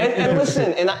now. And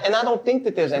listen, and I don't think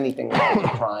that there's anything wrong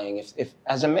with crying. If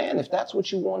as a man, if that's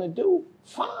what you want to do,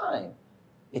 fine.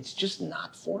 It's just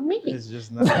not for me. It's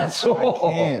just not. That's all.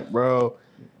 I can't, bro.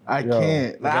 I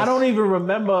can't. Like, I don't even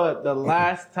remember the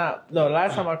last time. No, the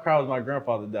last time I cried was my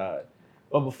grandfather died.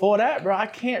 But before that, bro, I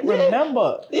can't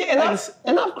remember. Yeah, and,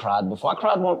 Like, I've cried before. I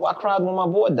cried when my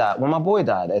boy died. When my boy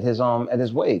died at his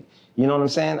wake. You know what I'm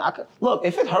saying? Look,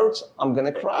 if it hurts, I'm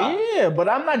gonna cry. yeah, but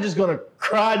I'm not just gonna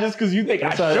cry just because you think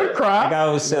I should cry. Like I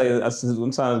always say,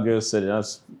 one time a girl said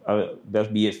it,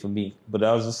 that'd be it for me. But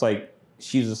I was just like,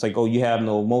 she was just like, oh, you have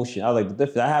no emotion. I was like,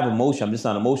 but I have emotion, I'm just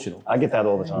not emotional. I get that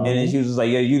all the time. And then she was just like,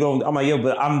 yeah, you don't. I'm like, yo,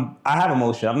 but I have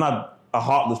emotion. I'm not a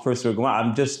heartless person.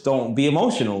 I'm just don't be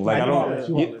emotional. Like I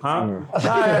don't.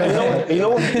 Huh? You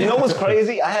know what's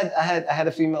crazy? I had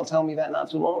a female tell me that not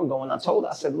too long ago, and I told her,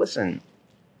 I said, listen,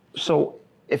 so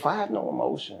if I have no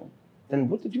emotion, then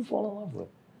what did you fall in love with?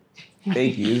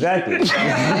 Thank you. Exactly.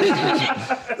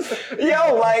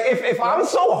 Yo, like if I'm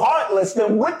so heartless,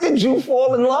 then what did you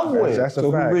fall in love with? That's a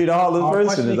So who fact. really the heartless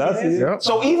person is? That's it. Yep.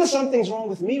 So either something's wrong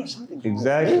with me or something's wrong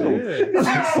Exactly. with you.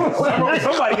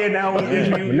 Somebody get down with you.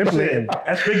 Manipulating.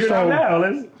 Let's figure it out now.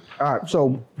 Let's. All right, so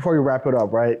before we wrap it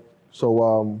up, right?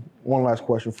 So one last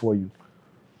question for you.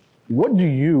 What do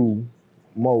you,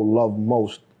 Mo, love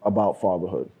most about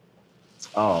fatherhood?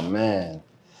 Oh man,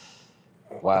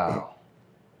 wow.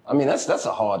 I mean that's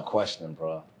a hard question,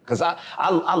 bro. Because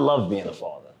I love being a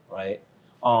father, right?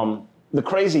 The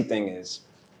crazy thing is,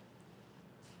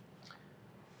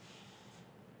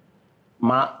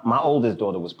 my oldest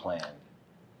daughter was planned,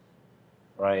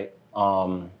 right? I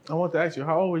want to ask you,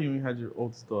 how old were you when you had your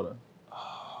oldest daughter?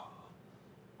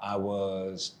 I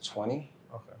was 20.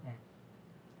 Okay.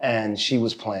 And she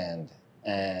was planned.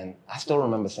 And I still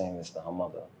remember saying this to her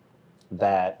mother,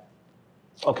 that,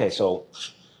 okay, so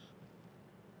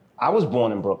I was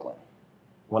born in Brooklyn.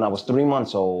 When I was 3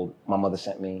 months old, my mother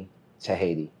sent me to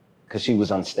Haiti because she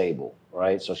was unstable,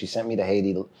 right? So she sent me to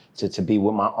Haiti to be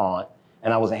with my aunt.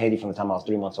 And I was in Haiti from the time I was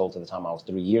 3 months old to the time I was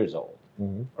 3 years old,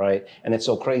 right? And it's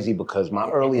so crazy because my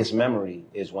earliest memory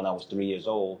is when I was 3 years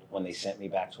old, when they sent me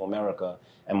back to America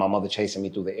and my mother chasing me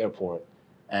through the airport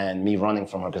and me running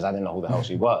from her because I didn't know who the hell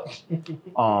she was.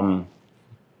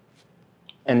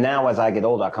 And now as I get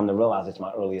older, I come to realize it's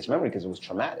my earliest memory because it was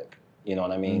traumatic. You know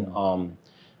what I mean?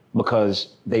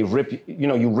 Because they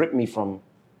you rip me from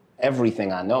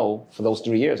everything I know. For those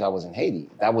 3 years I was in Haiti.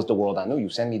 That was the world I knew. You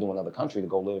send me to another country to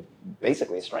go live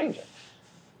basically a stranger.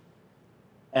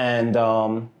 And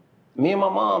me and my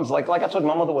mom's, like I told you,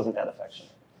 my mother wasn't that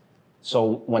affectionate.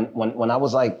 So when I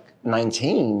was like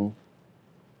 19,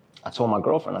 I told my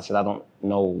girlfriend, I said, I don't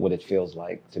know what it feels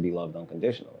like to be loved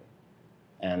unconditionally.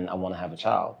 And I want to have a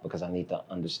child because I need to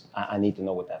I need to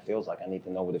know what that feels like. I need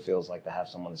to know what it feels like to have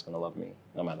someone that's going to love me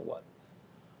no matter what.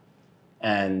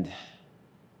 And,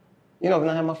 then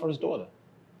I had my first daughter.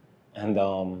 And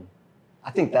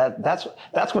I think that's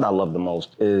what I love the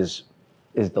most is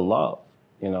the love,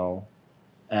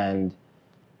 and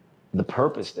the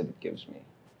purpose that it gives me,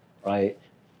 right?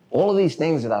 All of these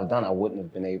things that I've done, I wouldn't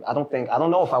have been able, I don't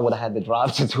know if I would have had the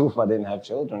drive to do if I didn't have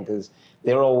children, because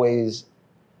they're always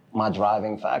my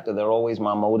driving factor. They're always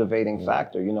my motivating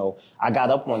factor. I got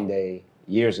up one day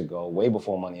years ago, way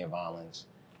before Money and Violence,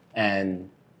 and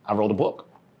I wrote a book.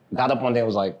 Got up one day and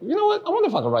was like, you know what? I wonder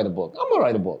if I could write a book. I'm gonna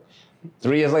write a book.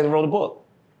 3 years later, wrote a book.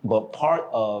 But part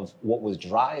of what was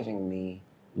driving me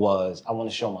was I want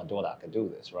to show my daughter I could do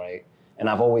this, right? And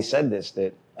I've always said this,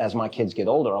 that as my kids get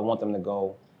older, I want them to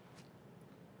go,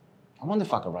 I wonder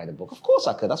if I could write a book. Of course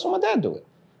I could. I saw my dad do it.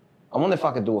 I wonder if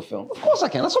I could do a film. Of course I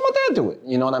can. I saw my dad do it.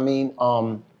 You know what I mean?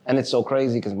 And it's so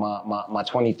crazy because my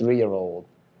 23-year-old,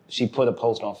 she put a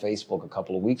post on Facebook a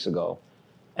couple of weeks ago,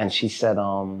 and she said,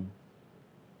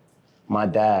 my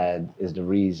dad is the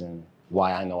reason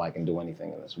why I know I can do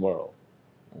anything in this world.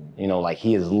 You know, like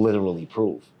he is literally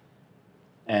proof.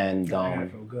 And I gotta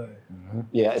feel good.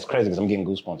 yeah, it's crazy because I'm getting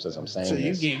goosebumps as I'm saying So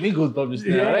you this. gave me goosebumps just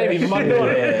now. Yeah. That ain't even my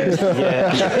daughter. Yeah.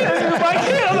 My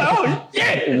kid, I'm like, oh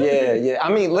shit. Yeah. I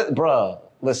mean, bruh,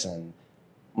 listen.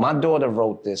 My daughter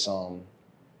wrote this. When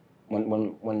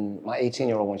my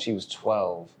 18-year-old, when she was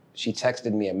 12, she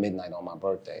texted me at midnight on my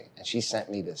birthday, and she sent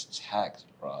me this text,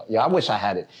 bruh. Yeah, I wish I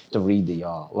had it to read to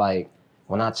y'all. Like,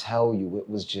 when I tell you, it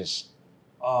was just,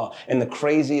 and the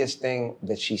craziest thing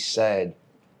that she said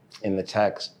in the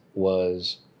text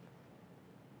was,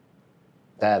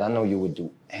 Dad, I know you would do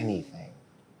anything.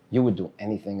 You would do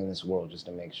anything in this world just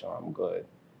to make sure I'm good,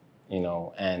 you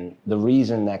know? And the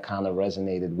reason that kind of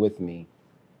resonated with me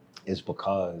is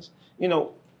because, you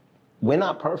know, we're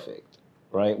not perfect,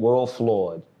 right? We're all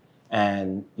flawed.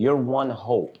 And your one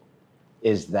hope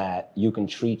is that you can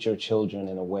treat your children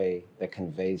in a way that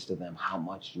conveys to them how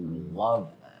much you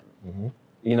love them.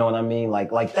 You know what I mean?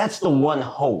 Like that's the one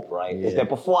hope, right? Is that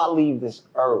before I leave this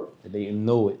earth, That they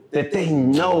know it. that they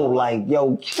know, like,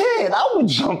 yo, kid, I would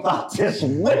jump out this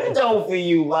window for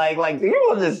you. Like, do you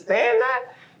understand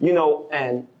that? You know,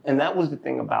 and that was the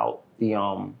thing about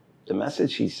the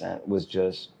message she sent was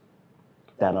just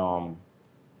that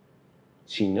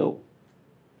she knew,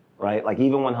 right? Like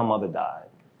even when her mother died,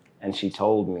 and she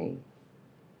told me,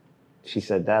 she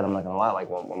said, Dad, I'm not gonna lie, like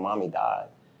when mommy died,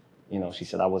 you know, she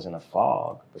said I was in a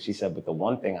fog, but she said, but the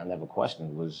one thing I never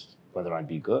questioned was whether I'd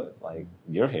be good. Like,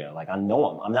 you're here. Like, I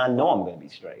know I'm gonna be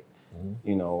straight,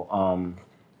 you know?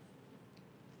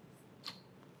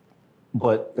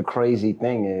 But the crazy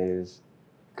thing is,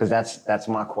 because that's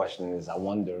my question is I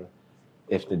wonder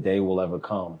if the day will ever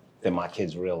come that my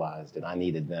kids realize that I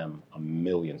needed them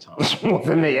 1,000,000 times more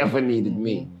than they ever needed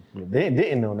me. They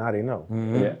didn't know, now they know.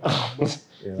 Yeah.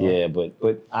 You know? Yeah, but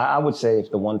I would say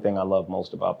if the one thing I love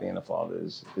most about being a father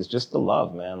is just the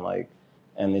love, man. Like,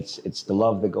 and it's the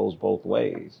love that goes both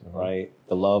ways, right?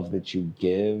 The love that you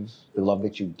give, the love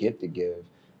that you get to give,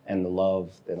 and the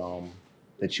love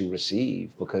that you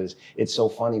receive. Because it's so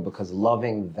funny because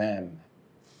loving them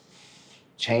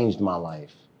changed my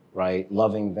life, right?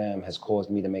 Loving them has caused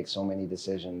me to make so many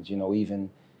decisions, you know, even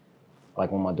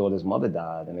like when my daughter's mother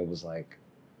died, and it was like,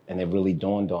 and it really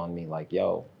dawned on me like,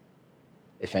 yo,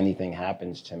 if anything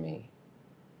happens to me,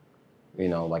 you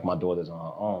know, like my daughter's on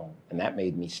her own. And that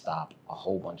made me stop a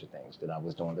whole bunch of things that I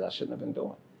was doing that I shouldn't have been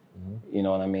doing. You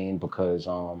know what I mean? Because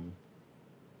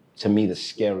to me, the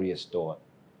scariest thought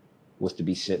was to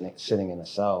be sitting in a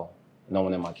cell,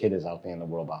 knowing that my kid is out there in the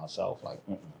world by herself. Like,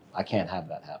 I can't have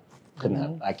that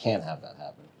happen. I can't have that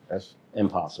happen. That's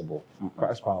Impossible.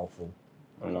 that's powerful.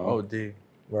 You know? Oh, D.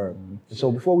 Right.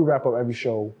 So before we wrap up every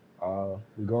show,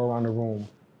 we go around the room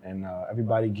and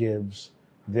everybody gives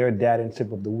their dad and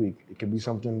tip of the week. It could be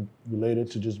something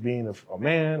related to just being a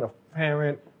man, a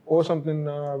parent, or something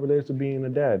related to being a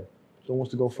dad. So who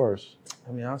wants to go first?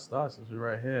 I mean, I'll start since we're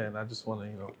right here, and I just want to,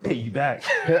 you know, pay you back.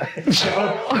 What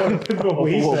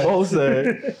he What said. Mo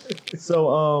said.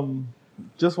 So,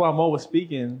 just while Mo was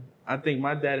speaking, I think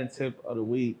my dad and tip of the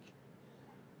week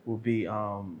would be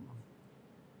to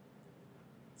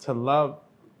love.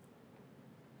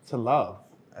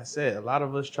 That's it. A lot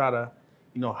of us try to,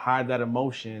 you know, hide that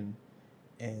emotion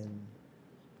and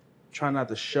try not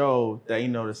to show that, you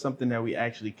know, there's something that we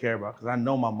actually care about. Because I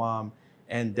know my mom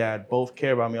and dad both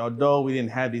care about me. Although we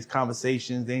didn't have these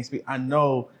conversations, they didn't speak, I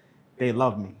know they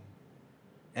love me.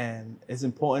 And it's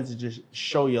important to just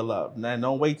show your love. Now,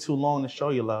 don't wait too long to show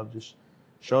your love. Just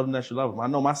show them that you love them. I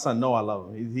know my son know I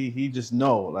love him. He just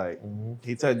know, like,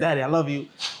 he tell Daddy, I love you.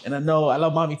 And I know I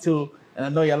love mommy too. And I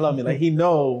know y'all love me. Like, he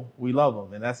know we love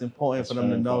him. And that's important for them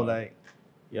to know, like,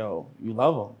 yo, you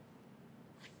love him.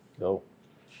 Dope.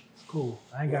 Cool.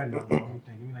 I ain't got nothing. Let me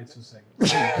think. Give me like 2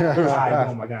 seconds. All right,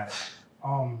 boom, I got it.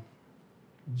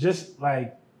 Just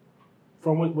like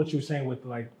from what you were saying with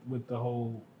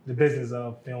the business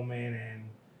of filming and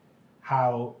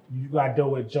how you got to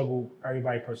deal with juggle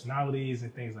everybody's personalities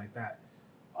and things like that.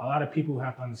 A lot of people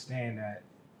have to understand that.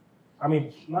 I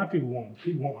mean, a lot of people won't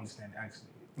understand actually.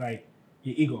 Like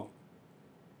your ego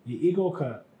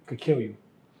could kill you,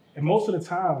 and most of the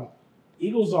time,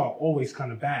 egos are always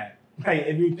kind of bad. Like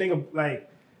if you think of like,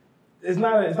 it's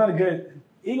not a good.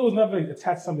 Egos never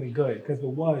attach to something good because if it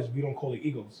was, we don't call it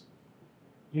egos.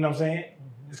 You know what I'm saying?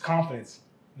 It's confidence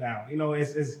now. You know,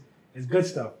 it's good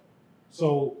stuff.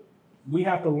 So we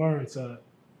have to learn to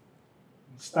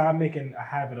stop making a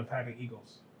habit of having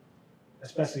egos,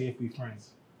 especially if we're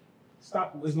friends.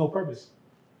 Stop. There's no purpose.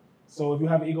 So if you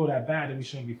have an ego that bad, then we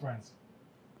shouldn't be friends.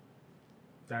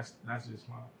 That's just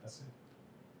that's it.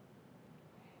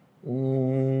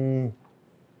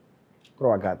 What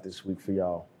do I got this week for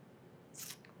y'all?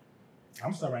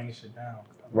 I'm still writing this shit down.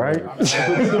 Right? I'm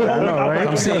I know, right?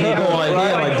 I'm sitting here going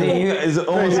like, damn, it's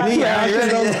almost me.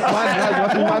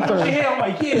 My turn. Yeah, I'm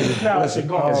like, yeah, this now shit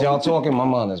going. As y'all talking, my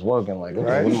mind is working. Like,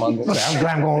 okay, what am I doing? I'm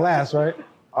glad I'm gonna last, right?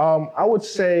 I would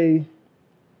say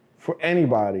for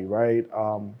anybody, right?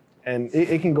 And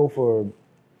it can go for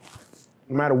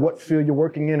no matter what field you're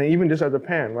working in, and even just as a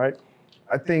parent, right?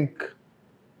 I think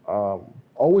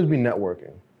always be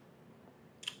networking.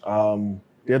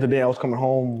 The other day I was coming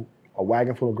home, a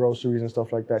wagon full of groceries and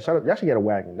stuff like that. Y'all should get a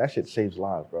wagon. That shit saves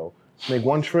lives, bro. Make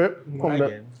one trip.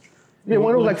 Wagon. Yeah,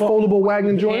 one of those like foldable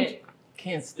wagon joints.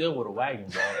 Can't steal with a wagon,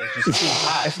 bro. It's just too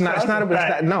hot. It's not, no,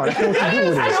 that's not what you do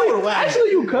with it.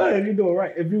 Actually, you could if you do it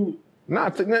right. If you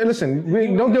Listen, we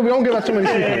don't give out too many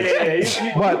secrets.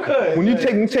 But when you're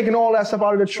taking all that stuff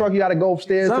out of the truck, you gotta go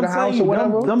upstairs to the house or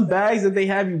whatever. Them bags that they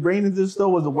have you bring into the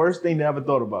store was the worst thing they ever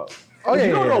thought about. Oh yeah,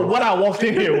 You don't know what I walked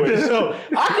in here with. So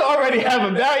I could already have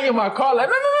a bag in my car. Like,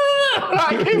 no.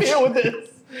 I came here with this.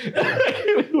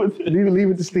 Leave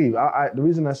it to Steve. The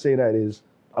reason I say that is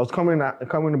I was coming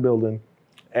in the building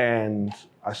and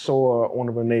I saw one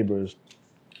of our neighbors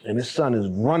and his son is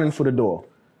running for the door.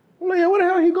 I'm like, yeah, where the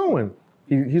hell are he going?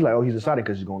 He's like, oh, he's decided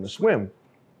because he's going to swim.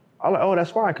 I'm like, oh,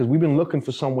 that's fine, because we've been looking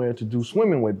for somewhere to do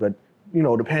swimming with, but you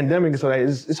know, the pandemic, so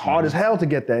it's hard as hell to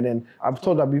get that. And I've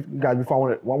told you guys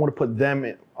before, I want to put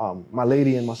them, my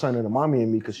lady and my son and the mommy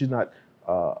and me, because she's not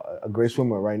a great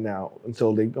swimmer right now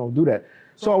until they don't do that.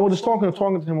 So I was just talking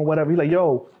to him or whatever. He's like,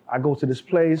 yo, I go to this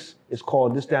place. It's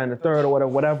called this, that, and the third or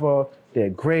whatever. They're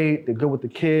great. They're good with the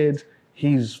kids.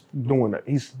 He's doing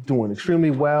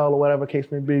extremely well or whatever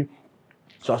case may be.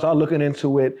 So I started looking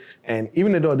into it, and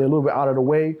even though they're a little bit out of the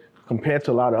way compared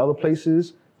to a lot of other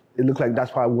places, it looks like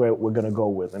that's probably where we're gonna go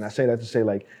with. And I say that to say,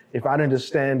 like, if I didn't just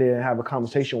stand there and have a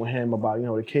conversation with him about, you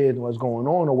know, the kids and what's going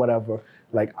on or whatever,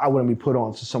 like, I wouldn't be put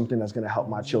on to something that's gonna help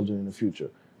my children in the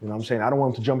future. You know what I'm saying? I don't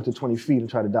want them to jump into 20 feet and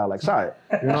try to die like Sire.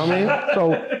 You know what I mean? So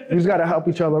we just gotta help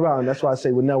each other out, and that's why I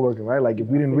say with networking, right? Like, if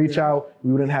we didn't reach out,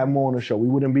 we wouldn't have more on the show. We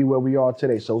wouldn't be where we are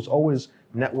today. So it's always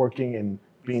networking and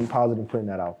being positive and putting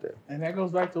that out there. And that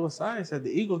goes back to what Sai said, the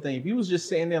ego thing. If you was just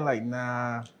sitting there like,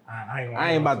 nah,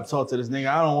 I ain't about to talk to this nigga.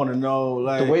 I don't want to know.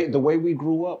 Like, the way we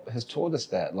grew up has taught us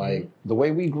that. Like, the way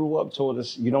we grew up taught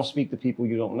us you don't speak to people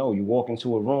you don't know. You walk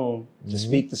into a room to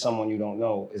speak to someone you don't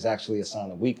know is actually a sign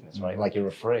of weakness, right? Like, you're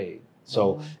afraid.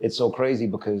 So it's so crazy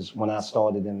because when I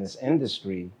started in this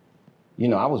industry, you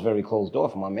know, I was very closed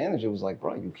off, and my manager was like,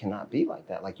 bro, you cannot be like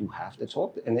that. Like, you have to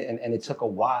talk to, and it took a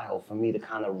while for me to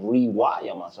kind of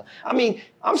rewire myself. I mean,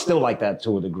 I'm still like that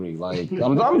to a degree. Like,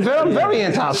 I'm very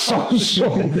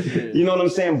antisocial. You know what I'm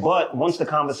saying? But once the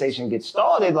conversation gets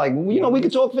started, like, you know, we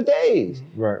could talk for days.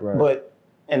 Right. But,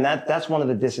 and that's one of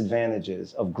the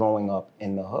disadvantages of growing up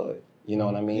in the hood. You know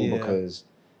what I mean? Yeah. Because,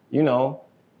 you know,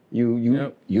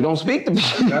 you don't speak to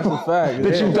people that's a fact.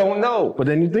 that you don't know. But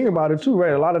then you think about it too,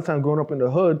 right? A lot of times growing up in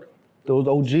the hood, those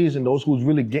OGs and those who's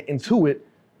really get into it,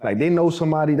 like, they know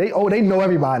somebody, they know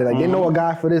everybody. Like, they know a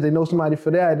guy for this, they know somebody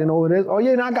for that, they know this. Oh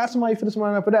yeah, now I got somebody for this,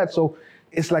 somebody for that. So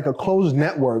it's like a closed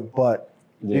network, but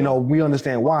you know, we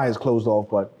understand why it's closed off,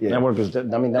 but yeah. Network is, I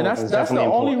mean, And network is that's the definitely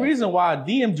only important. reason why I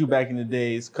DM'd you back in the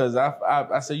days, because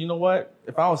I said, you know what?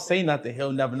 If I don't say nothing,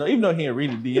 he'll never know. Even though he didn't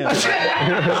read the DM.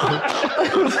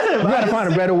 You gotta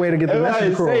find a better way to get the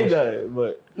message across. say that,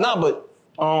 but No, but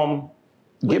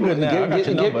give me good now. I got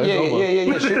your number.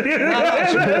 It's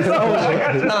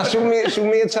Shoot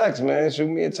me a text, man. Shoot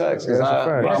me a text. 'Cause That's a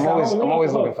fact. I'm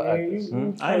always looking for actors.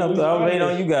 I ain't know. I'll wait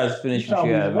on you guys to finish what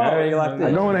you have. Man. I already like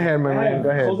that. Go on ahead, man. Go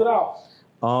ahead. Close it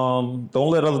out. Don't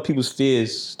let other people's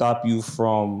fears stop you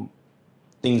from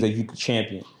things that you could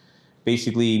champion.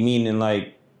 Basically, meaning,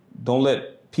 like, don't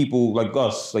let people like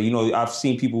us, like, you know, I've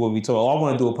seen people where we talk, oh, I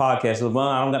want to do a podcast. So, well,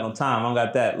 I don't got no time. I don't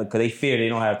got that. Like, because they fear they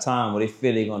don't have time, or they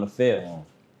fear they're going to fail.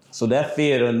 So that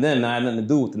fear and then had nothing to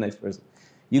do with the next person.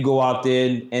 You go out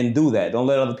there and do that. Don't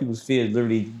let other people's fears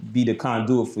literally be the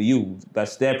conduit for you.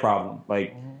 That's their problem.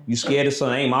 Like, you scared of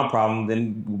something, ain't my problem.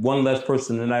 Then one less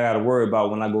person that I got to worry about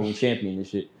when I go and champion this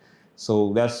shit.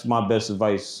 So that's my best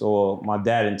advice, or my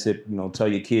dad and tip, you know, tell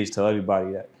your kids, tell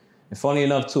everybody that. And funny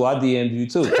enough, too, I DM'd you,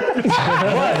 too.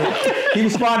 But he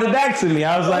responded back to me.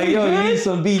 I was like, yo, you need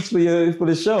some beats for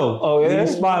the show. Oh, yeah? And he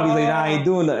responded, he's like, nah, I ain't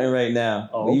doing nothing right now.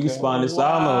 Oh, But he okay. responded, so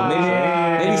I don't know.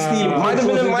 Maybe Steve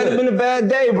Might have been a bad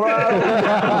day, bro.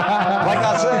 Like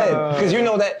I said, because you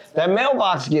know that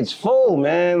mailbox gets full,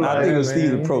 man. I think it was man.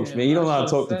 Steve's approach, man. You don't know how to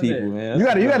talk to people, man. You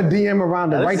gotta DM around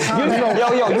the right time.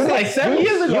 Yo, you like 7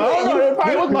 years ago. That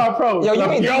probably was my approach. Yo, you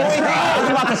ain't I was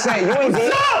about to say,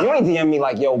 you ain't DM me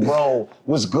like, yo, bro,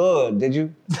 what's good? Did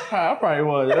you? I probably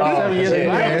was. That was 7 years ago.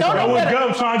 I ain't know no better.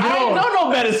 I ain't know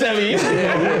no better 7 years ago.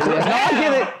 No,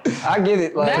 I get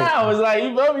it. Like, now it's like,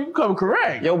 you become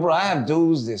correct. yo, bro, I have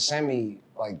dudes that send me,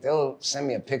 like, they'll send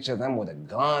me a picture of them with a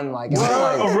gun. Like, it's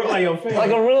like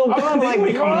a real gun. Like,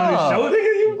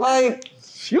 bruh. Like,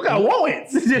 You got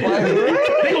warrants. They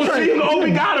gonna see you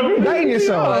open got him. Dang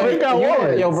yourself. You got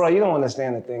warrants. yo, bro, you don't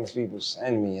understand the things people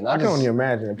send me. And I can only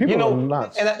imagine. People are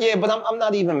nuts. But I'm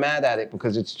not even mad at it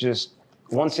because it's just,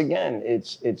 once again,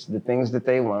 it's the things that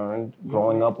they learned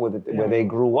growing up with it, where they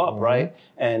grew up, right?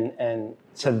 And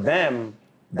to them,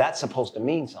 that's supposed to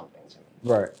mean something to me.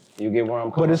 Right. You get where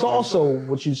I'm coming from? But it's also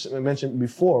what you mentioned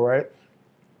before, right?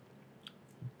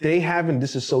 They haven't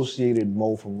disassociated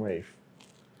Mo from Rafe.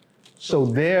 So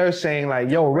they're saying like,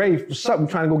 yo, Rafe, what's up? You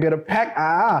trying to go get a pack?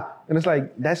 And it's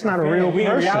like, that's not a real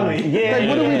person. Like,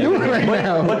 what are we doing right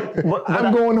now? But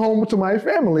I'm going home to my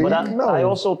family. But I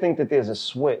also think that there's a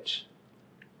switch.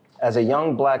 As a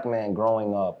young black man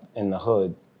growing up in the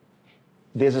hood,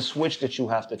 there's a switch that you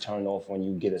have to turn off when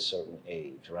you get a certain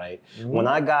age, right? Mm-hmm. When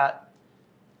I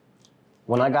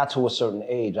got to a certain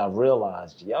age, I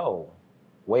realized, yo,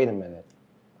 wait a minute.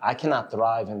 I cannot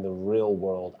thrive in the real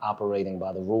world operating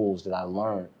by the rules that I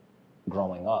learned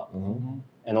growing up. Mm-hmm.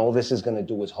 And all this is gonna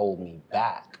do is hold me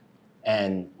back.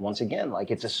 And once again, like,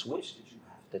 it's a switch that you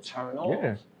have to turn off.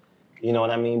 Yeah. You know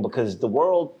what I mean? Because the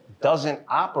world doesn't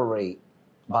operate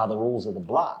by the rules of the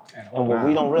block. And what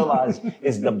we don't realize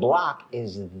is the block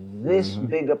is this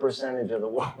big a percentage of the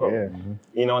world. Yeah.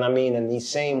 You know what I mean? And these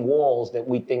same walls that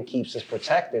we think keeps us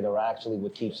protected are actually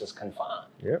what keeps us confined.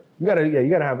 Yep. You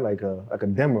gotta have like a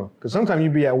dimmer. Cause sometimes you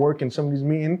be at work in some of these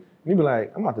meetings, and you be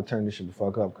like, I'm about to turn this shit the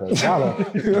fuck up, cause y'all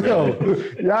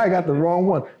got the wrong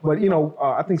one. But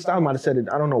I think Styles might have said it,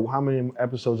 I don't know how many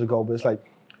episodes ago, but it's like,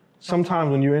 sometimes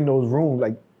when you're in those rooms,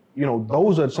 like,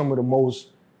 those are some of the most,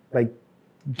 like,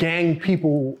 gang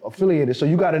people affiliated, so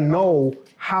you got to know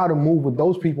how to move with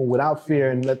those people without fear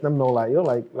and let them know, like, yo,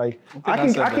 like I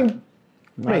can.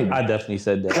 Maybe. I definitely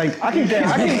said that. Like I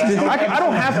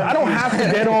don't have to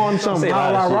get on some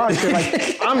rah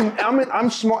shit. Like I'm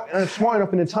smart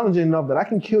enough and intelligent enough that I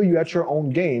can kill you at your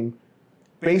own game,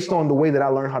 based on the way that I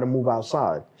learned how to move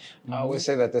outside. I always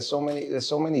say that there's so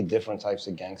many different types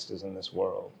of gangsters in this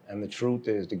world, and the truth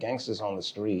is, the gangsters on the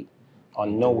street are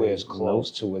nowhere as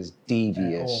close to as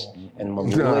devious and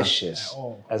malicious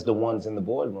as the ones in the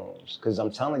boardrooms. Because I'm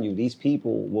telling you, these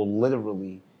people will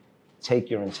literally take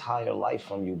your entire life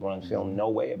from you, bro, and feel no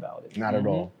way about it. Not at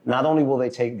all. Not only will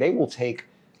they will take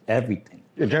everything.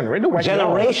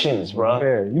 Generations, bro.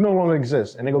 Yeah, you no longer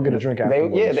exist, and they go get a drink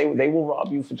afterwards. They will rob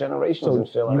you for generations and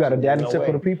feel like you got a daddy tip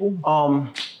for the people?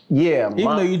 Yeah.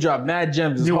 Even though you dropped mad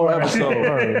gems this whole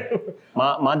episode.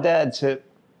 My dad tip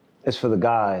is for the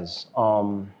guys.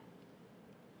 And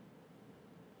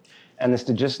it's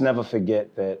to just never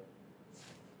forget that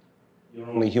you're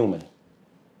only human,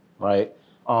 right?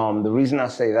 The reason I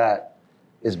say that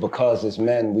is because as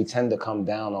men, we tend to come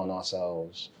down on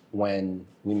ourselves when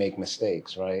we make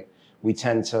mistakes, right? We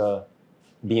tend to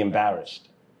be embarrassed.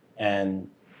 And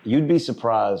you'd be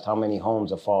surprised how many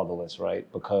homes are fatherless, right?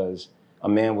 Because a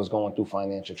man was going through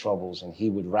financial troubles and he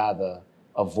would rather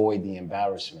avoid the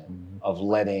embarrassment of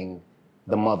letting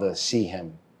the mother see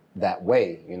him that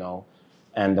way,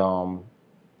 And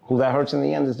who that hurts in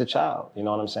the end is the child, you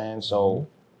know what I'm saying? So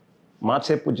my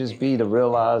tip would just be to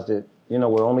realize that,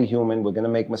 we're only human, we're gonna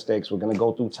make mistakes, we're gonna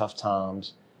go through tough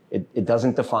times. It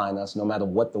doesn't define us, no matter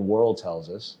what the world tells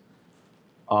us.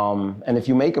 And if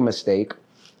you make a mistake,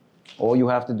 all you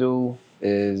have to do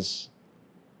is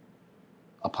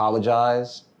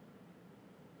apologize,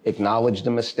 acknowledge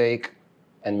the mistake,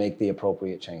 and make the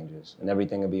appropriate changes. And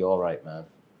everything will be all right, man.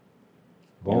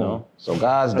 Boom. So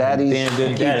guys, daddies,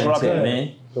 keep trucking,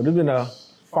 man. So this has been a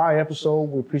fire episode.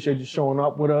 We appreciate you showing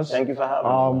up with us. Thank you for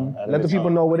having me. Let the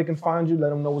people know where they can find you. Let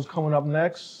them know what's coming up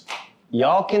next.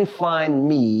 Y'all can find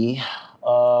me,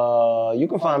 you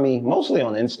can find me mostly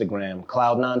on Instagram,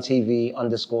 Cloud9TV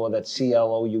 _, that's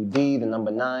CLOUD, the number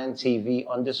 9, TV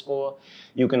 _.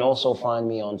 You can also find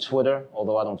me on Twitter,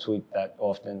 although I don't tweet that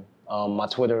often. My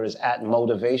Twitter is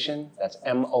 @Motivation, that's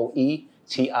MOETIVATION.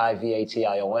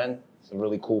 It's a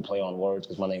really cool play on words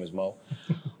because my name is Mo.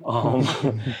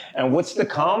 And what's to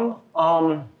come?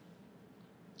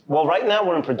 Well, right now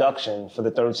we're in production for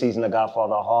the 3rd season of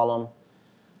Godfather of Harlem.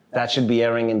 That should be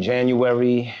airing in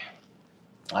January.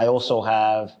 I also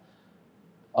have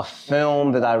a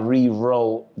film that I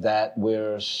rewrote that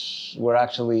we're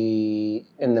actually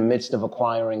in the midst of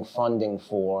acquiring funding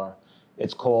for.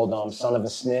 It's called Son of a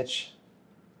Snitch.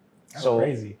 That's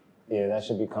crazy. Yeah, that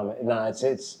should be coming. Nah,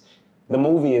 it's The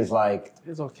movie is like,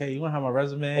 It's okay. You want to have my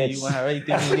resume. It's- You want to have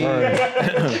everything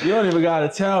you need. You don't even got to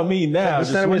tell me now.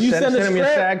 Just Just send when him you a- send send the him your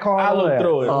script, SAG card, I all look that.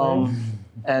 through it.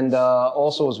 and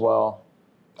also as well,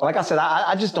 like I said,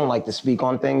 I just don't like to speak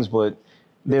on things, but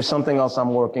there's something else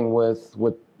I'm working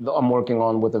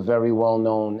on with a very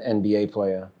well-known NBA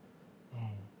player.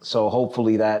 So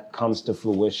hopefully that comes to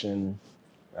fruition.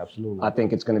 Absolutely. I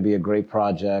think it's going to be a great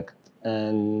project.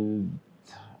 And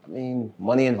I mean,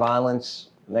 Money and Violence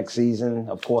next season.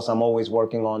 Of course, I'm always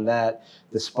working on that.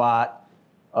 The Spot.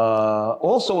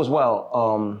 Also as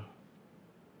well,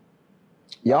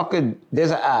 y'all could,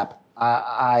 there's an app.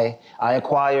 I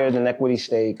acquired an equity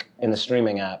stake in a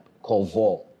streaming app called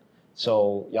Vault.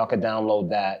 So y'all could download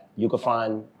that. You could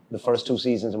find the first 2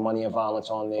 seasons of Money and Violence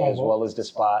on there, as well as The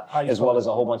Spot, How you as well spell as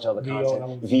a whole bunch of other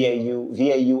content. V-O-L-T.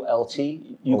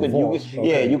 V-A-U-L-T. You could, Vault.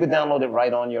 yeah, you could download it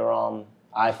right on your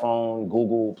iPhone,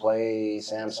 Google Play,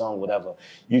 Samsung, whatever.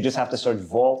 You just have to search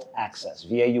Vault Access.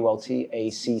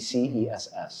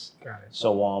 VAULTACCESS. Got it.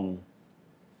 So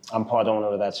I'm part owner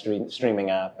of that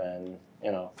streaming app, and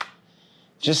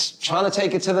just trying to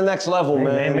take it to the next level, Hey,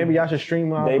 man. maybe y'all should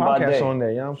stream our Day by day. podcast on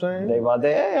there. You know what I'm saying? Day by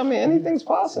day. Hey, I mean, anything's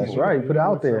possible. That's right. Put it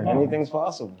out there. Anything's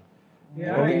possible.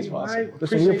 Yeah, Everything's all possible. right.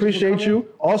 Listen, we appreciate you.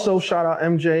 Also, shout out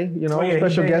MJ. You know, Oh, yeah,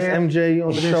 special he guest been here. MJ on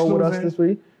the He been show with us snoozing. this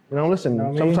week. You know, listen. Know what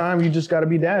I mean? Sometimes you just got to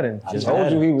be dadding. I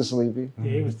told you he was sleepy.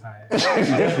 Yeah, he was tired.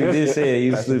 You did say it.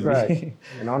 You That's a sleepy. fact.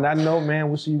 And on that note, man,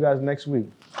 we'll see you guys next week.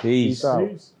 Peace. Peace out.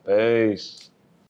 Peace. Peace.